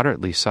sort of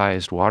moderately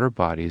sized water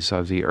bodies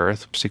of the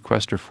Earth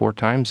sequester 4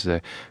 times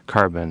the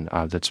carbon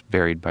that's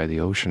buried by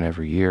the ocean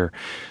every year.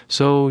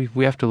 So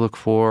we have to look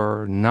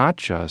for not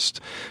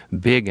just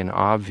big and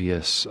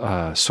obvious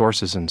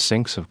sources and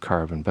sinks of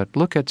carbon, but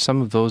look at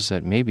some of those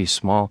that may be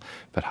small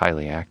but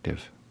highly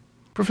active.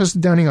 Professor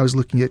Downing, I was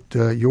looking at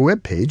your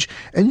webpage,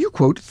 and you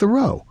quote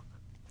Thoreau.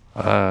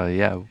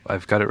 Yeah,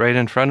 I've got it right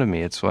in front of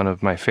me. It's one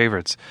of my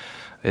favorites.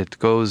 It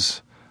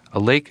goes, "A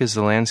lake is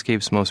the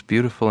landscape's most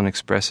beautiful and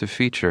expressive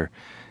feature.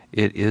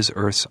 It is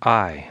Earth's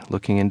eye,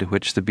 looking into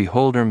which the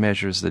beholder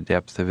measures the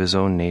depth of his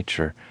own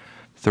nature."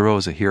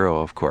 Thoreau's a hero,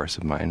 of course,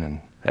 of mine,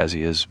 and as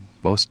he is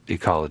most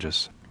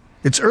ecologists.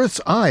 It's Earth's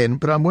eye,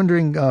 but I'm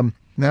wondering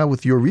now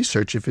with your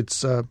research if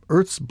it's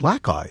Earth's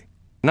black eye.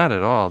 Not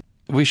at all.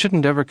 We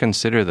shouldn't ever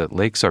consider that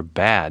lakes are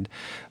bad.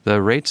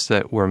 The rates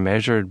that were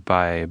measured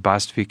by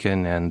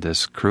Bastviken and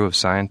this crew of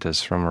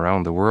scientists from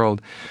around the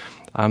world,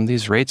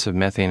 these rates of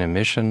methane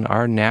emission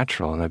are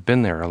natural and have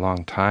been there a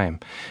long time.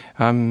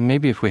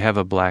 Maybe if we have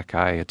a black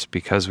eye, it's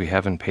because we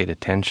haven't paid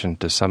attention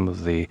to some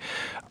of the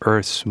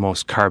Earth's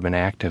most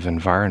carbon-active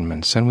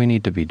environments, and we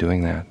need to be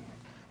doing that.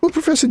 Well,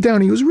 Professor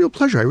Downing, it was a real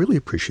pleasure. I really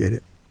appreciate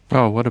it.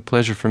 Oh, what a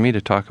pleasure for me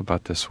to talk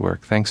about this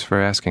work. Thanks for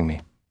asking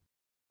me.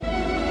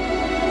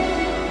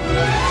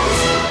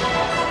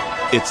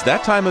 It's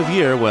that time of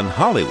year when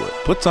Hollywood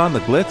puts on the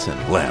glitz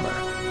and glamour.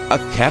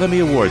 Academy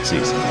Award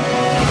season.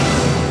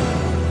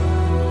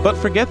 But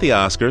forget the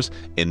Oscars.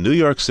 In New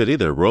York City,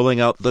 they're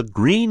rolling out the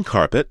green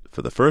carpet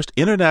for the first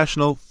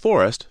International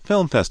Forest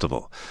Film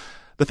Festival.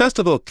 The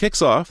festival kicks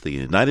off the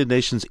United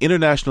Nations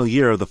International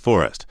Year of the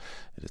Forest.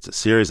 It's a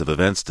series of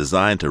events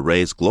designed to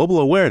raise global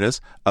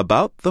awareness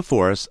about the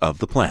forests of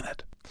the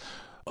planet.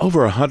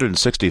 Over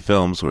 160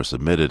 films were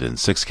submitted in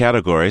 6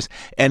 categories,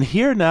 and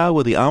here now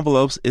with the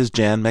envelopes is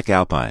Jan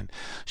McAlpine.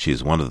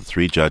 She's one of the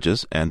 3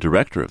 judges and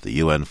director of the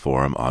UN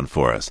Forum on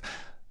Forests.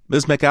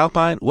 Ms.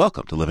 McAlpine,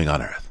 welcome to Living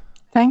on Earth.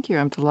 Thank you.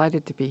 I'm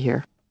delighted to be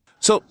here.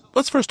 So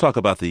let's first talk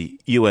about the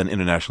UN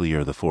International Year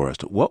of the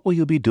Forest. What will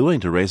you be doing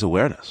to raise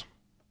awareness?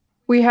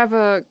 We have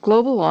a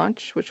global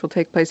launch, which will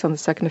take place on the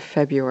 2nd of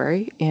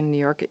February in New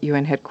York at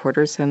UN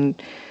headquarters and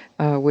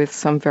with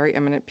some very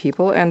eminent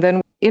people. And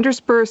then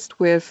interspersed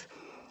with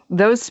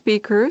those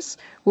speakers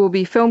will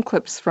be film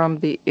clips from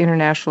the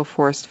International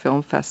Forest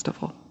Film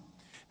Festival.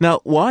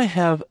 Now, why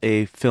have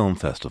a film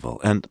festival?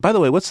 And by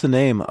the way, what's the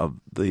name of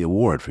the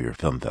award for your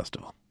film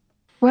festival?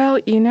 Well,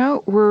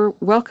 we're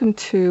welcome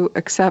to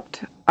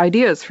accept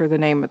ideas for the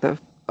name of the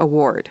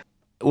award.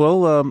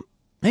 Well,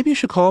 maybe you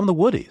should call them the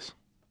Woodies.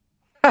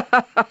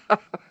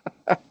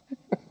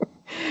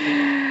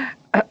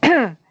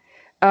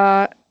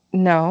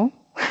 No.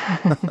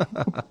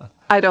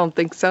 I don't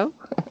think so.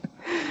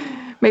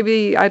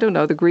 Maybe, I don't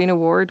know, the Green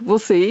Award. We'll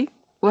see.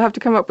 We'll have to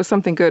come up with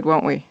something good,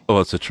 won't we?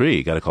 Oh, it's a tree.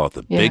 You got to call it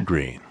the Big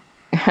Green.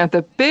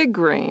 The Big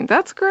Green.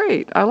 That's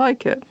great. I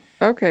like it.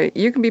 Okay,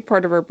 you can be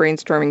part of our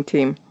brainstorming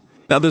team.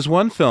 Now, there's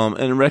one film,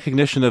 in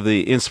recognition of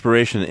the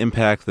inspiration and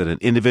impact that an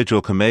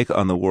individual can make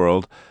on the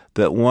world,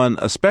 that won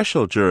a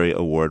special jury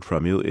award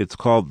from you. It's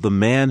called The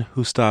Man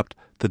Who Stopped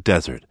the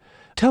Desert.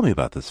 Tell me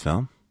about this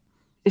film.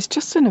 It's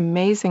just an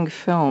amazing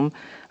film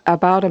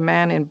about a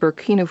man in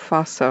Burkina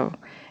Faso.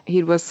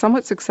 He was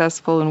somewhat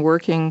successful in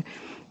working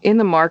in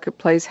the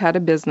marketplace, had a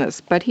business,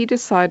 but he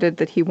decided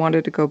that he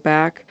wanted to go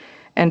back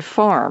and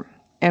farm.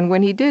 And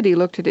when he did, he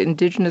looked at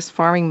indigenous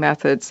farming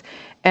methods,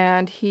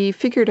 and he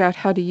figured out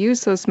how to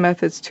use those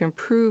methods to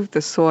improve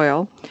the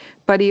soil.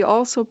 But he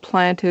also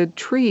planted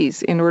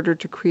trees in order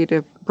to create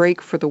a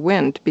break for the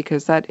wind,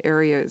 because that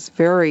area is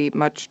very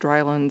much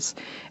drylands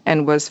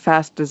and was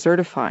fast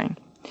desertifying.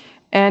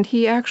 And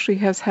he actually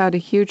has had a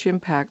huge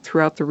impact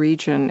throughout the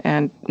region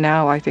and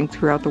now, I think,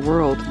 throughout the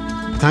world.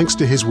 Thanks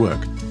to his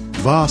work,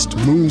 vast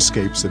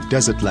moonscapes of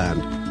desert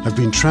land have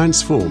been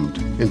transformed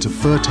into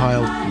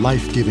fertile,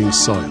 life-giving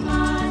soil.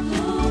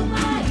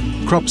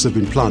 Crops have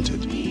been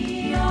planted.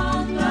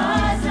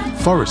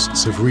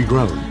 Forests have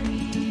regrown.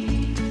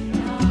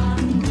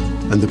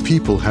 And the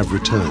people have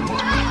returned.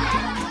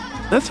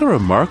 That's a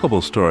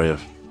remarkable story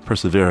of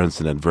perseverance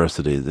and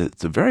adversity.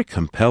 It's a very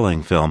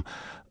compelling film.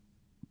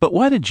 But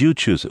why did you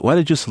choose it? Why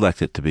did you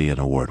select it to be an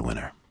award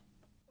winner?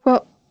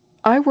 Well,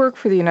 I work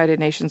for the United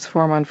Nations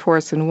Forum on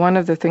Forests, and one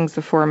of the things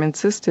the forum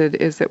insisted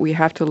is that we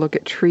have to look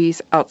at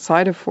trees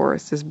outside of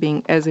forests as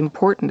being as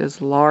important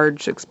as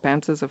large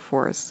expanses of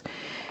forests.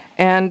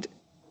 And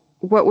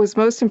what was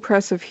most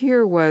impressive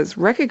here was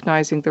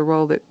recognizing the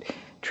role that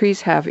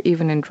trees have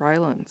even in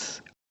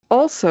drylands.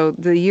 Also,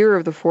 the Year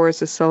of the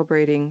Forest is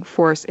celebrating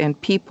forests and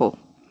people.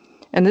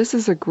 And this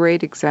is a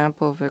great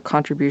example of a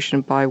contribution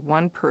by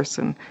one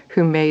person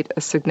who made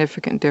a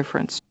significant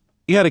difference.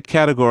 You had a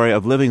category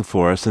of living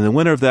forest, and the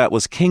winner of that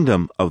was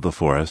Kingdom of the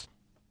Forest.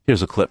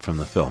 Here's a clip from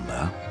the film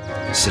now.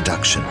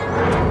 Seduction,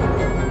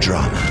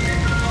 drama,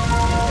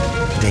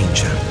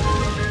 danger,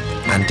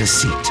 and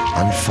deceit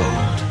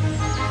unfold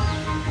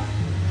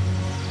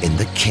in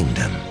the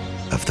Kingdom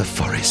of the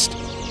Forest.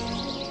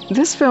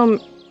 This film,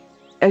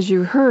 as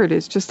you heard,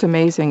 is just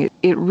amazing.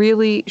 It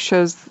really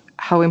shows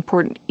how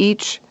important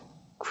each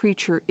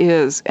creature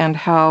is and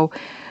how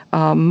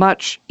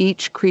much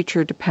each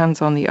creature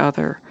depends on the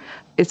other.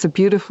 It's a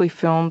beautifully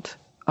filmed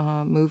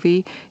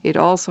movie. It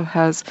also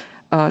has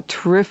a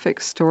terrific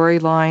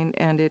storyline,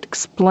 and it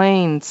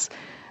explains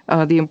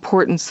the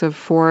importance of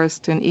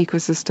forest and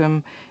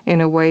ecosystem in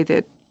a way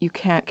that you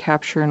can't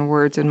capture in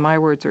words, and my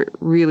words are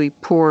really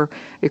poor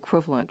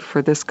equivalent for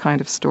this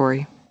kind of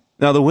story.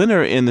 Now, the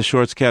winner in the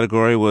shorts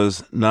category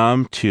was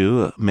Nam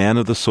Tu, Man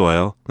of the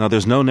Soil. Now,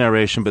 there's no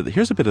narration, but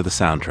here's a bit of the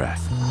soundtrack.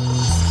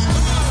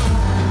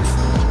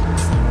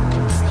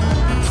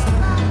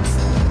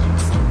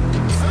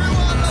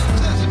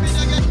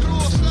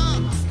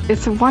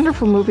 It's a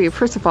wonderful movie.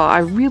 First of all, I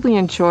really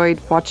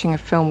enjoyed watching a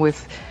film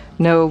with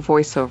no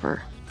voiceover.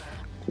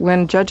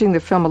 When judging the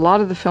film, a lot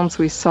of the films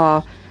we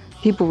saw,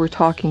 people were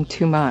talking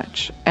too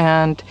much,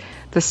 and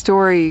the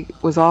story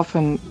was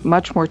often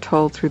much more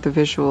told through the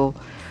visual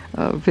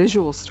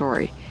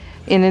story.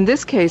 And in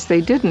this case, they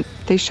didn't.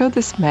 They showed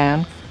this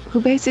man who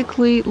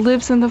basically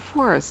lives in the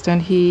forest, and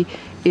he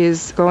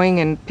is going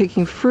and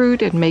picking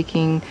fruit and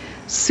making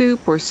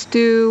soup or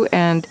stew,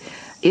 and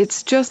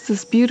it's just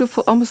this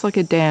beautiful, almost like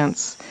a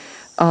dance,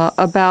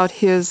 about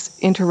his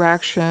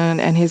interaction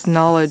and his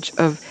knowledge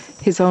of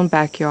his own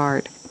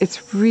backyard.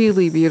 It's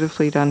really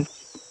beautifully done.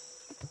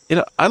 You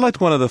know, I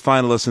liked one of the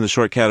finalists in the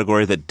short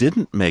category that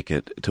didn't make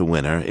it to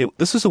winner.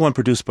 This is the one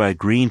produced by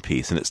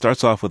Greenpeace, and it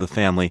starts off with a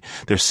family.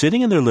 They're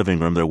sitting in their living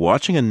room. They're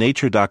watching a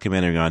nature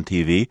documentary on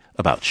TV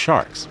about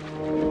sharks.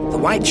 The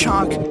white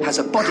shark has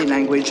a body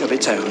language of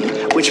its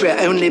own, which we're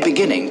only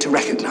beginning to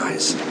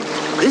recognize.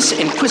 This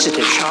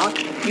inquisitive shark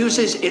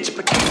uses its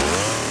protection.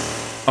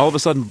 All of a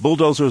sudden,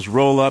 bulldozers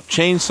roll up,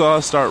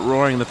 chainsaws start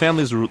roaring, and the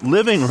family's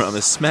living room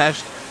is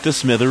smashed to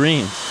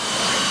smithereens.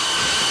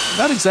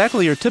 Not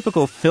exactly your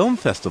typical film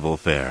festival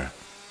fare.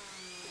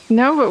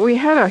 No, but we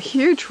had a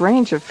huge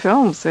range of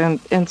films, and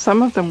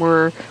some of them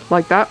were,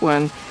 like that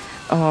one,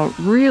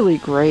 really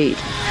great.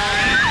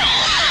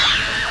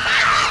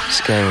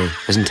 Scary,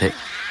 isn't it?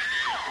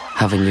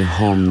 Having your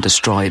home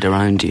destroyed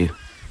around you.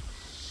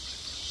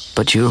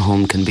 But your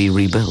home can be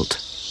rebuilt.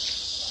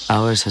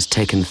 Ours has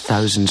taken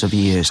thousands of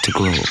years to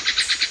grow.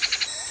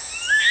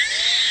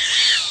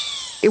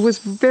 It was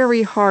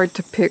very hard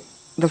to pick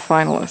the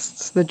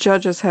finalists. The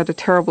judges had a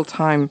terrible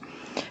time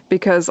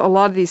because a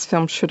lot of these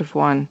films should have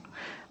won.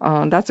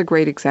 That's a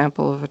great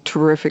example of a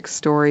terrific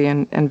story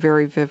and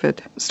very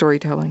vivid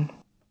storytelling.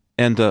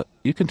 And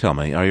you can tell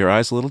me, are your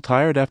eyes a little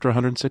tired after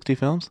 160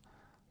 films?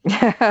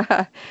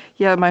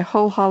 Yeah, my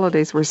whole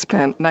holidays were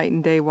spent night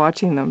and day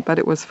watching them, but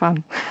it was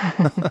fun.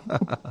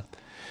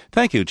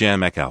 Thank you, Jan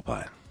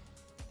McAlpine.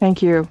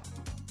 Thank you.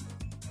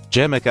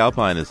 Jan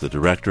McAlpine is the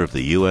director of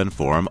the UN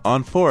Forum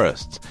on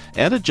Forests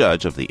and a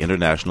judge of the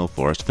International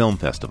Forest Film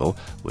Festival,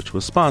 which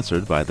was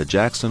sponsored by the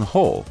Jackson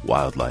Hole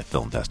Wildlife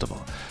Film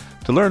Festival.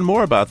 To learn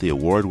more about the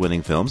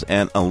award-winning films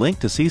and a link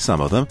to see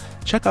some of them,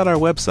 check out our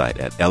website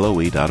at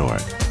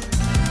loe.org.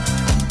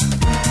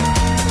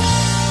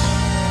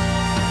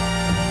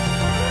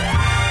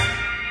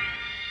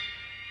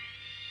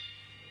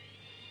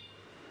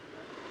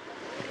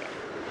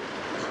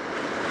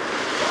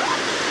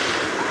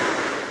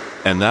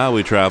 And now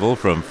we travel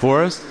from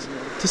forests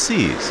to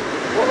seas.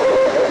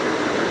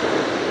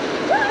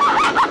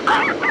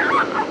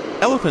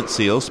 Elephant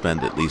seals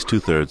spend at least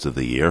two-thirds of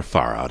the year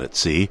far out at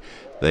sea.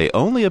 They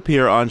only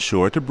appear on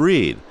shore to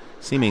breed,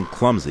 seeming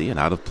clumsy and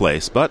out of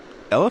place, but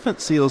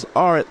elephant seals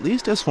are at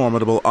least as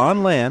formidable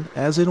on land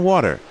as in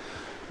water.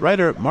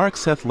 Writer Mark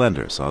Seth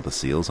Lender saw the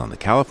seals on the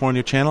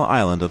California Channel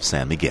island of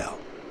San Miguel.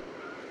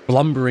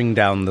 Lumbering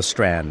down the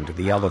strand,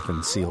 the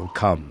elephant seal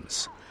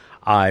comes,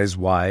 eyes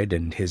wide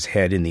and his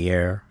head in the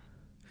air.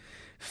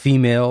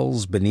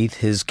 Females beneath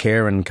his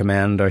care and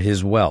command are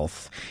his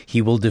wealth.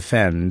 He will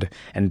defend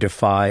and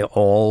defy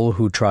all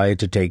who try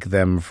to take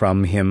them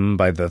from him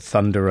by the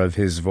thunder of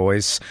his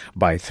voice,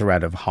 by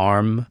threat of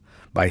harm,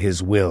 by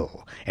his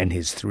will and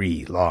his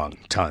 3 long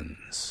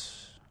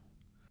tons.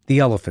 The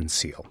elephant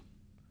seal,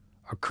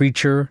 a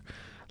creature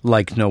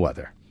like no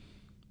other.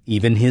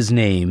 Even his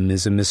name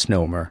is a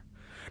misnomer.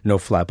 No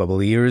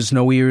flappable ears,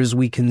 no ears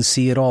we can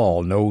see at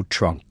all, no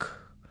trunk.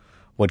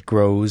 What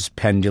grows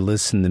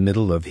pendulous in the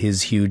middle of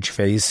his huge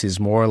face is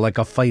more like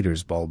a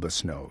fighter's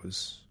bulbous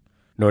nose.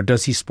 Nor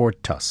does he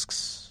sport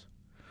tusks.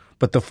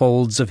 But the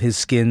folds of his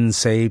skin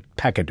say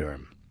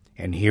pachyderm,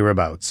 and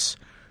hereabouts,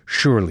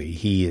 surely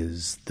he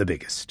is the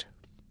biggest.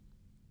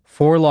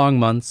 4 long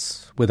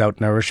months, without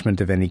nourishment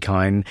of any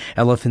kind,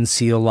 elephant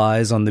seal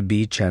lies on the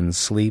beach and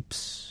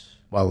sleeps,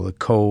 while the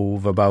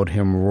cove about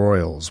him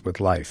roils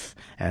with life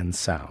and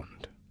sound.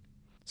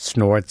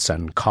 Snorts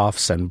and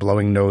coughs and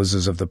blowing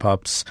noses of the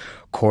pups,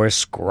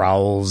 coarse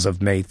growls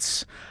of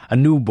mates, a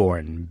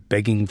newborn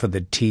begging for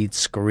the teat,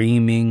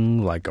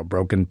 screaming like a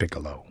broken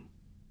piccolo.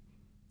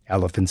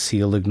 Elephant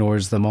seal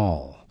ignores them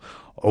all.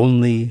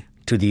 Only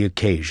to the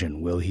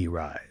occasion will he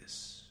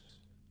rise.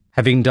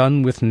 Having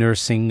done with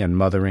nursing and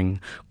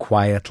mothering,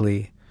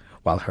 quietly,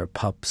 while her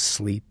pup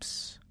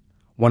sleeps,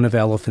 one of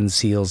elephant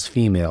seal's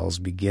females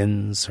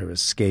begins her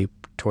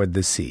escape toward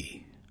the sea.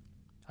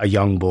 A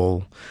young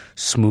bull,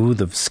 smooth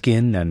of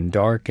skin and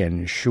dark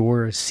and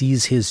sure,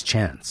 sees his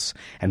chance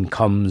and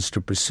comes to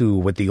pursue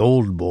what the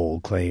old bull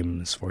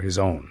claims for his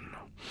own.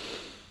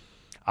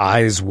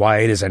 Eyes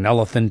wide as an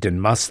elephant in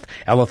must,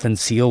 elephant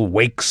seal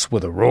wakes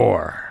with a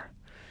roar.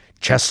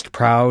 Chest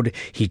proud,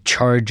 he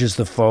charges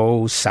the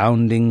foe,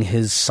 sounding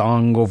his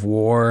song of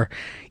war.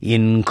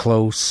 In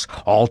close,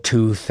 all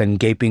tooth and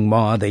gaping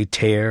maw they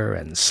tear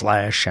and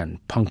slash and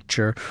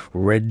puncture,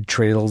 red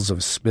trails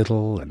of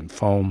spittle and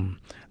foam.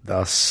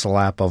 The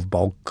slap of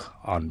bulk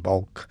on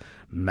bulk,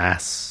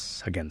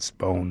 mass against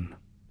bone.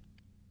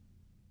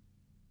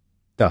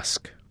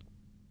 Dusk.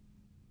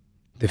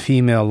 The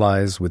female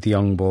lies with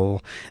young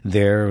bull,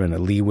 there in a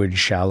leeward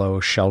shallow,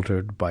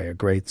 sheltered by a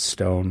great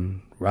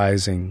stone,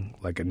 rising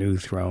like a new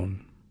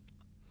throne.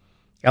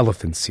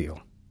 Elephant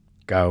seal,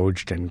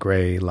 gouged and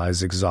gray,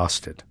 lies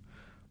exhausted,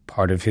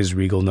 part of his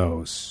regal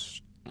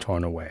nose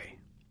torn away.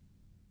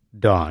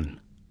 Dawn.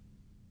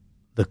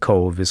 The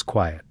cove is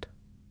quiet.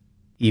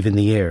 Even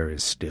the air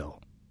is still.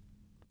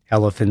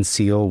 Elephant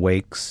seal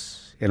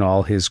wakes in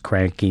all his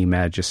cranky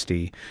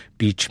majesty,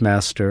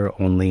 beachmaster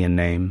only in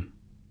name.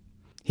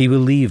 He will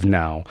leave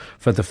now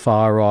for the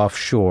far-off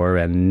shore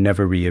and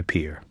never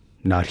reappear.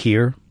 Not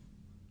here,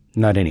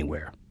 not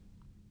anywhere.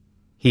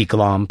 He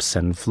glomps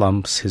and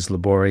flumps his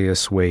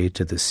laborious way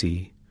to the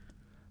sea,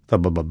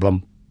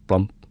 thub-blump,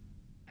 blump,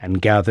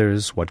 and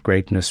gathers what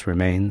greatness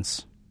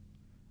remains,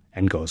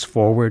 and goes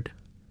forward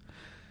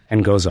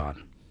and goes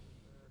on.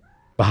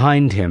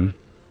 Behind him,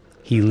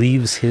 he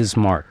leaves his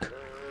mark,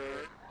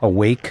 a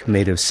wake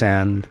made of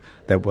sand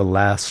that will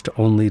last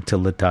only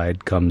till the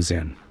tide comes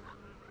in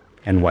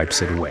and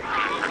wipes it away.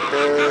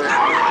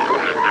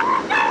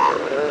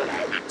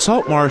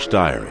 Salt Marsh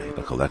Diary,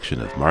 a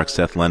collection of Mark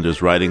Seth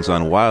Lender's writings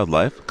on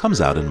wildlife, comes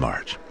out in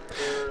March.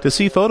 To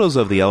see photos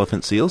of the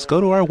elephant seals,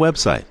 go to our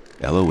website,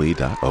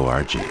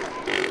 loe.org.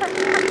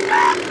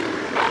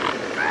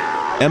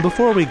 And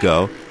before we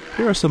go,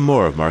 Here are some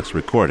more of Mark's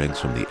recordings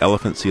from the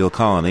elephant seal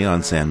colony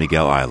on San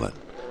Miguel Island.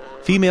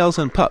 Females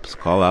and pups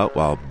call out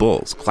while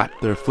bulls clap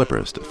their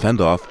flippers to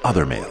fend off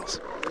other males.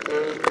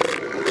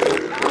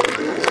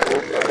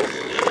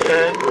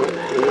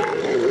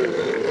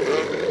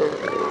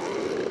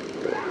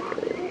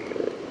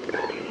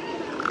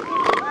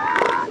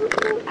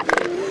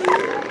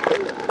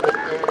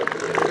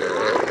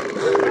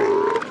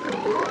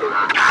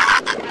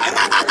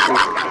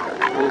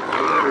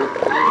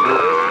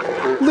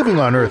 Living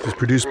on Earth is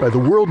produced by the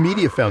World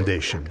Media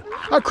Foundation.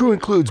 Our crew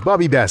includes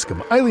Bobby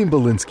Bascom, Eileen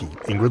Belinsky,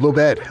 Ingrid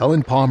Lobet,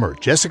 Helen Palmer,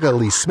 Jessica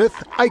Elise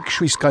Smith, Ike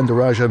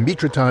Sriskandaraja,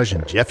 Mitra Taj,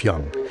 and Jeff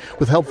Young,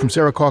 with help from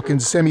Sarah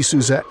Calkins, Sammy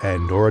Souza,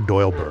 and Nora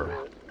Doyle-Burr.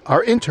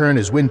 Our intern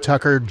is Wynn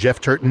Tucker, Jeff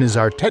Turton is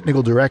our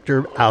technical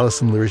director,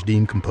 Allison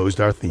Lirsdean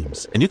composed our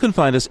themes. And you can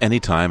find us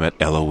anytime at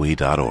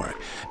LOE.org.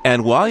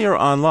 And while you're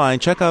online,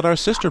 check out our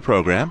sister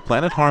program,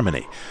 Planet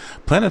Harmony.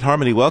 Planet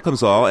Harmony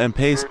welcomes all and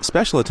pays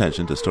special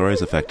attention to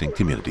stories affecting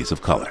communities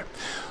of color.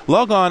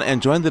 Log on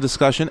and join the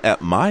discussion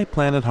at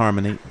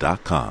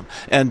myplanetharmony.com.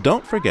 And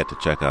don't forget to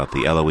check out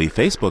the LOE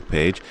Facebook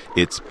page.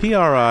 It's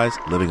PRI's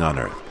Living on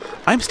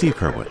Earth. I'm Steve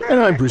Kerwin. And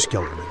I'm Bruce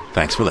Kellerman.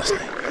 Thanks for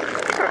listening.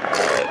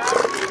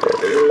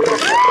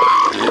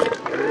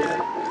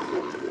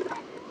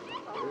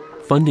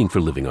 Funding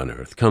for Living on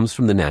Earth comes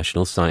from the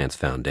National Science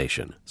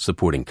Foundation,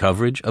 supporting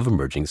coverage of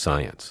emerging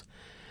science.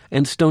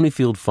 And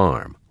Stonyfield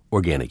Farm,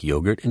 organic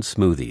yogurt and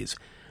smoothies.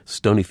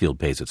 Stonyfield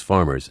pays its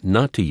farmers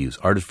not to use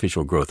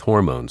artificial growth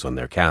hormones on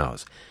their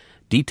cows.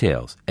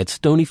 Details at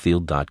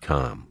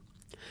stonyfield.com.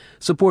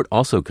 Support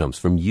also comes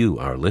from you,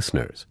 our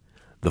listeners.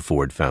 The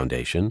Ford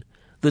Foundation,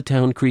 the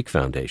Town Creek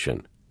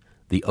Foundation,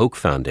 the Oak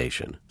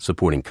Foundation,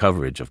 supporting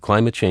coverage of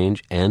climate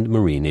change and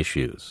marine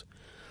issues.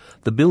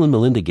 The Bill and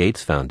Melinda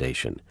Gates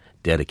Foundation,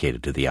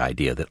 dedicated to the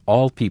idea that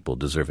all people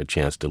deserve a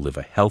chance to live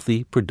a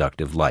healthy,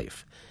 productive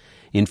life.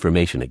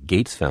 Information at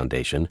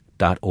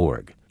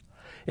gatesfoundation.org.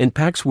 And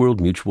Pax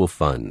World Mutual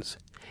Funds,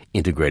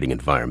 integrating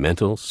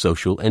environmental,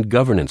 social, and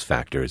governance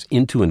factors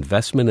into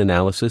investment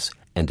analysis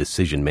and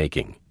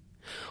decision-making.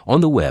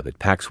 On the web at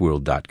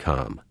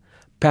paxworld.com.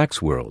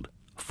 Pax World,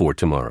 for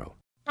tomorrow.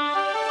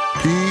 PRI,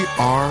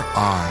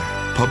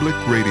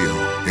 Public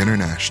Radio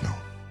International.